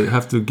if I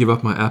have to give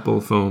up my Apple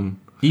phone.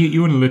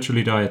 You wouldn't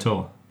literally die at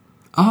all.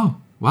 Oh,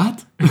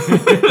 what?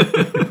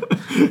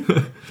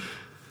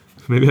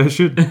 Maybe I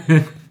should.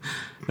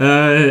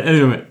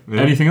 Anyway,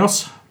 Yeah. anything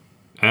else?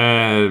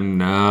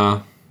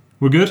 Nah.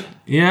 We're good?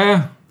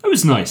 Yeah, That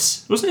was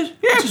nice, wasn't it?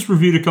 Yeah. Just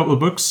reviewed a couple of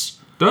books.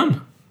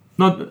 done.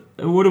 What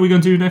are we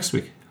going to do next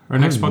week? Our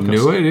next I have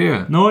podcast? no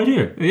idea. No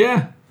idea.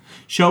 Yeah.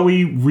 Shall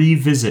we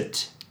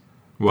revisit?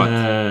 What?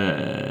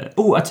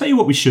 I'll tell you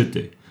what we should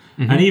do.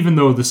 And even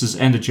though this is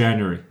end of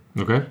January,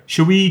 Okay.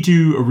 shall we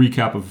do a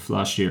recap of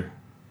last year?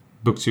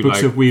 Books you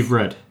Books like. that we've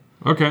read.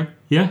 Okay.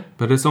 Yeah?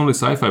 But it's only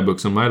sci-fi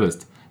books on my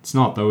list. It's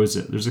not though, is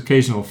it? There's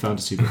occasional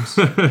fantasy books.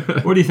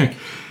 What do you think?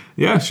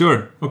 Yeah,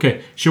 sure.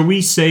 Okay, shall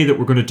we say that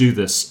we're going to do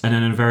this and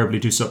then invariably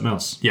do something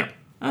else? Yeah.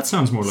 That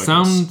sounds more like us.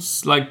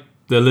 Sounds like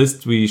the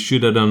list we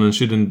should have done and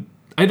shouldn't.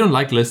 I don't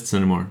like lists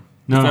anymore.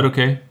 No. Is that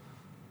okay?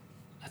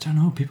 I don't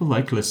know. People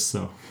like lists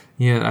though.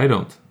 Yeah, I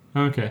don't.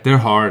 Okay. They're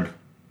hard.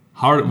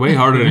 Way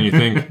harder than you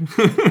think.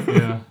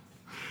 Yeah.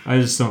 I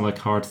just don't like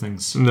hard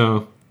things.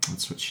 No.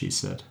 That's what she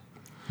said.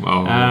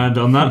 Wow. And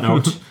on that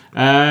note,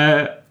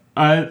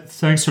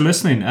 thanks for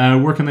listening.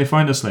 Where can they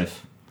find us,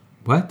 Leif?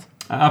 What?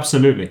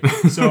 Absolutely.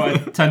 So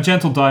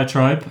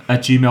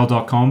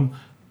tangentialdiatribe@gmail.com.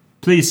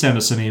 Please send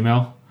us an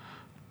email.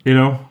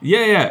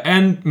 Yeah.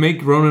 And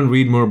make Ronan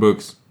read more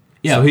books.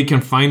 Yeah. So he can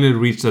finally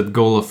reach that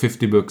goal of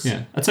 50 books.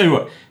 Yeah. I'll tell you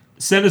what.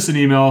 Send us an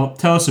email.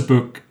 Tell us a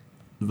book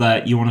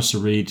that you want us to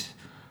read.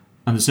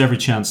 And there's every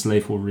chance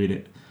Leif will read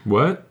it.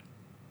 What?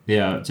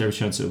 Yeah, there's every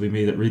chance it'll be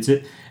me that reads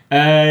it.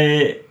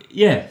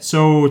 Yeah,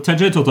 so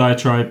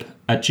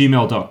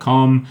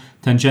tangentialdiatribe@gmail.com.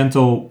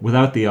 Tangential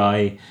without the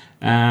I.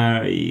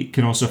 You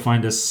can also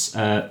find us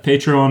at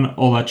Patreon,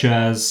 all that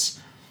jazz.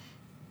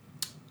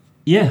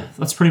 yeah,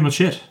 that's pretty much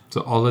it.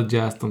 So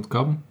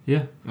alljazz.com?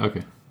 Yeah.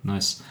 Okay.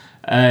 Nice.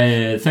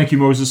 Thank you,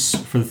 Moses,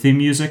 for the theme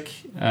music.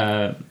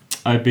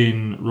 I've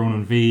been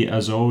Ronan V,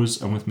 as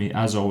always, and with me,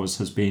 as always,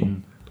 has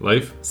been...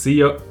 Life. See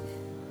ya.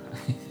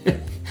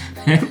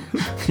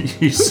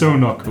 You're so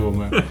not cool,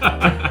 man.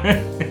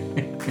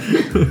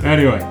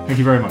 Anyway, thank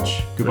you very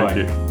much. Goodbye.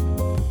 Thank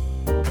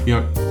you.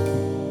 Yeah.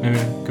 Maybe.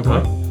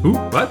 Goodbye. Who?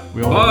 What?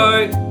 We all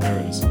Bye. There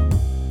it is.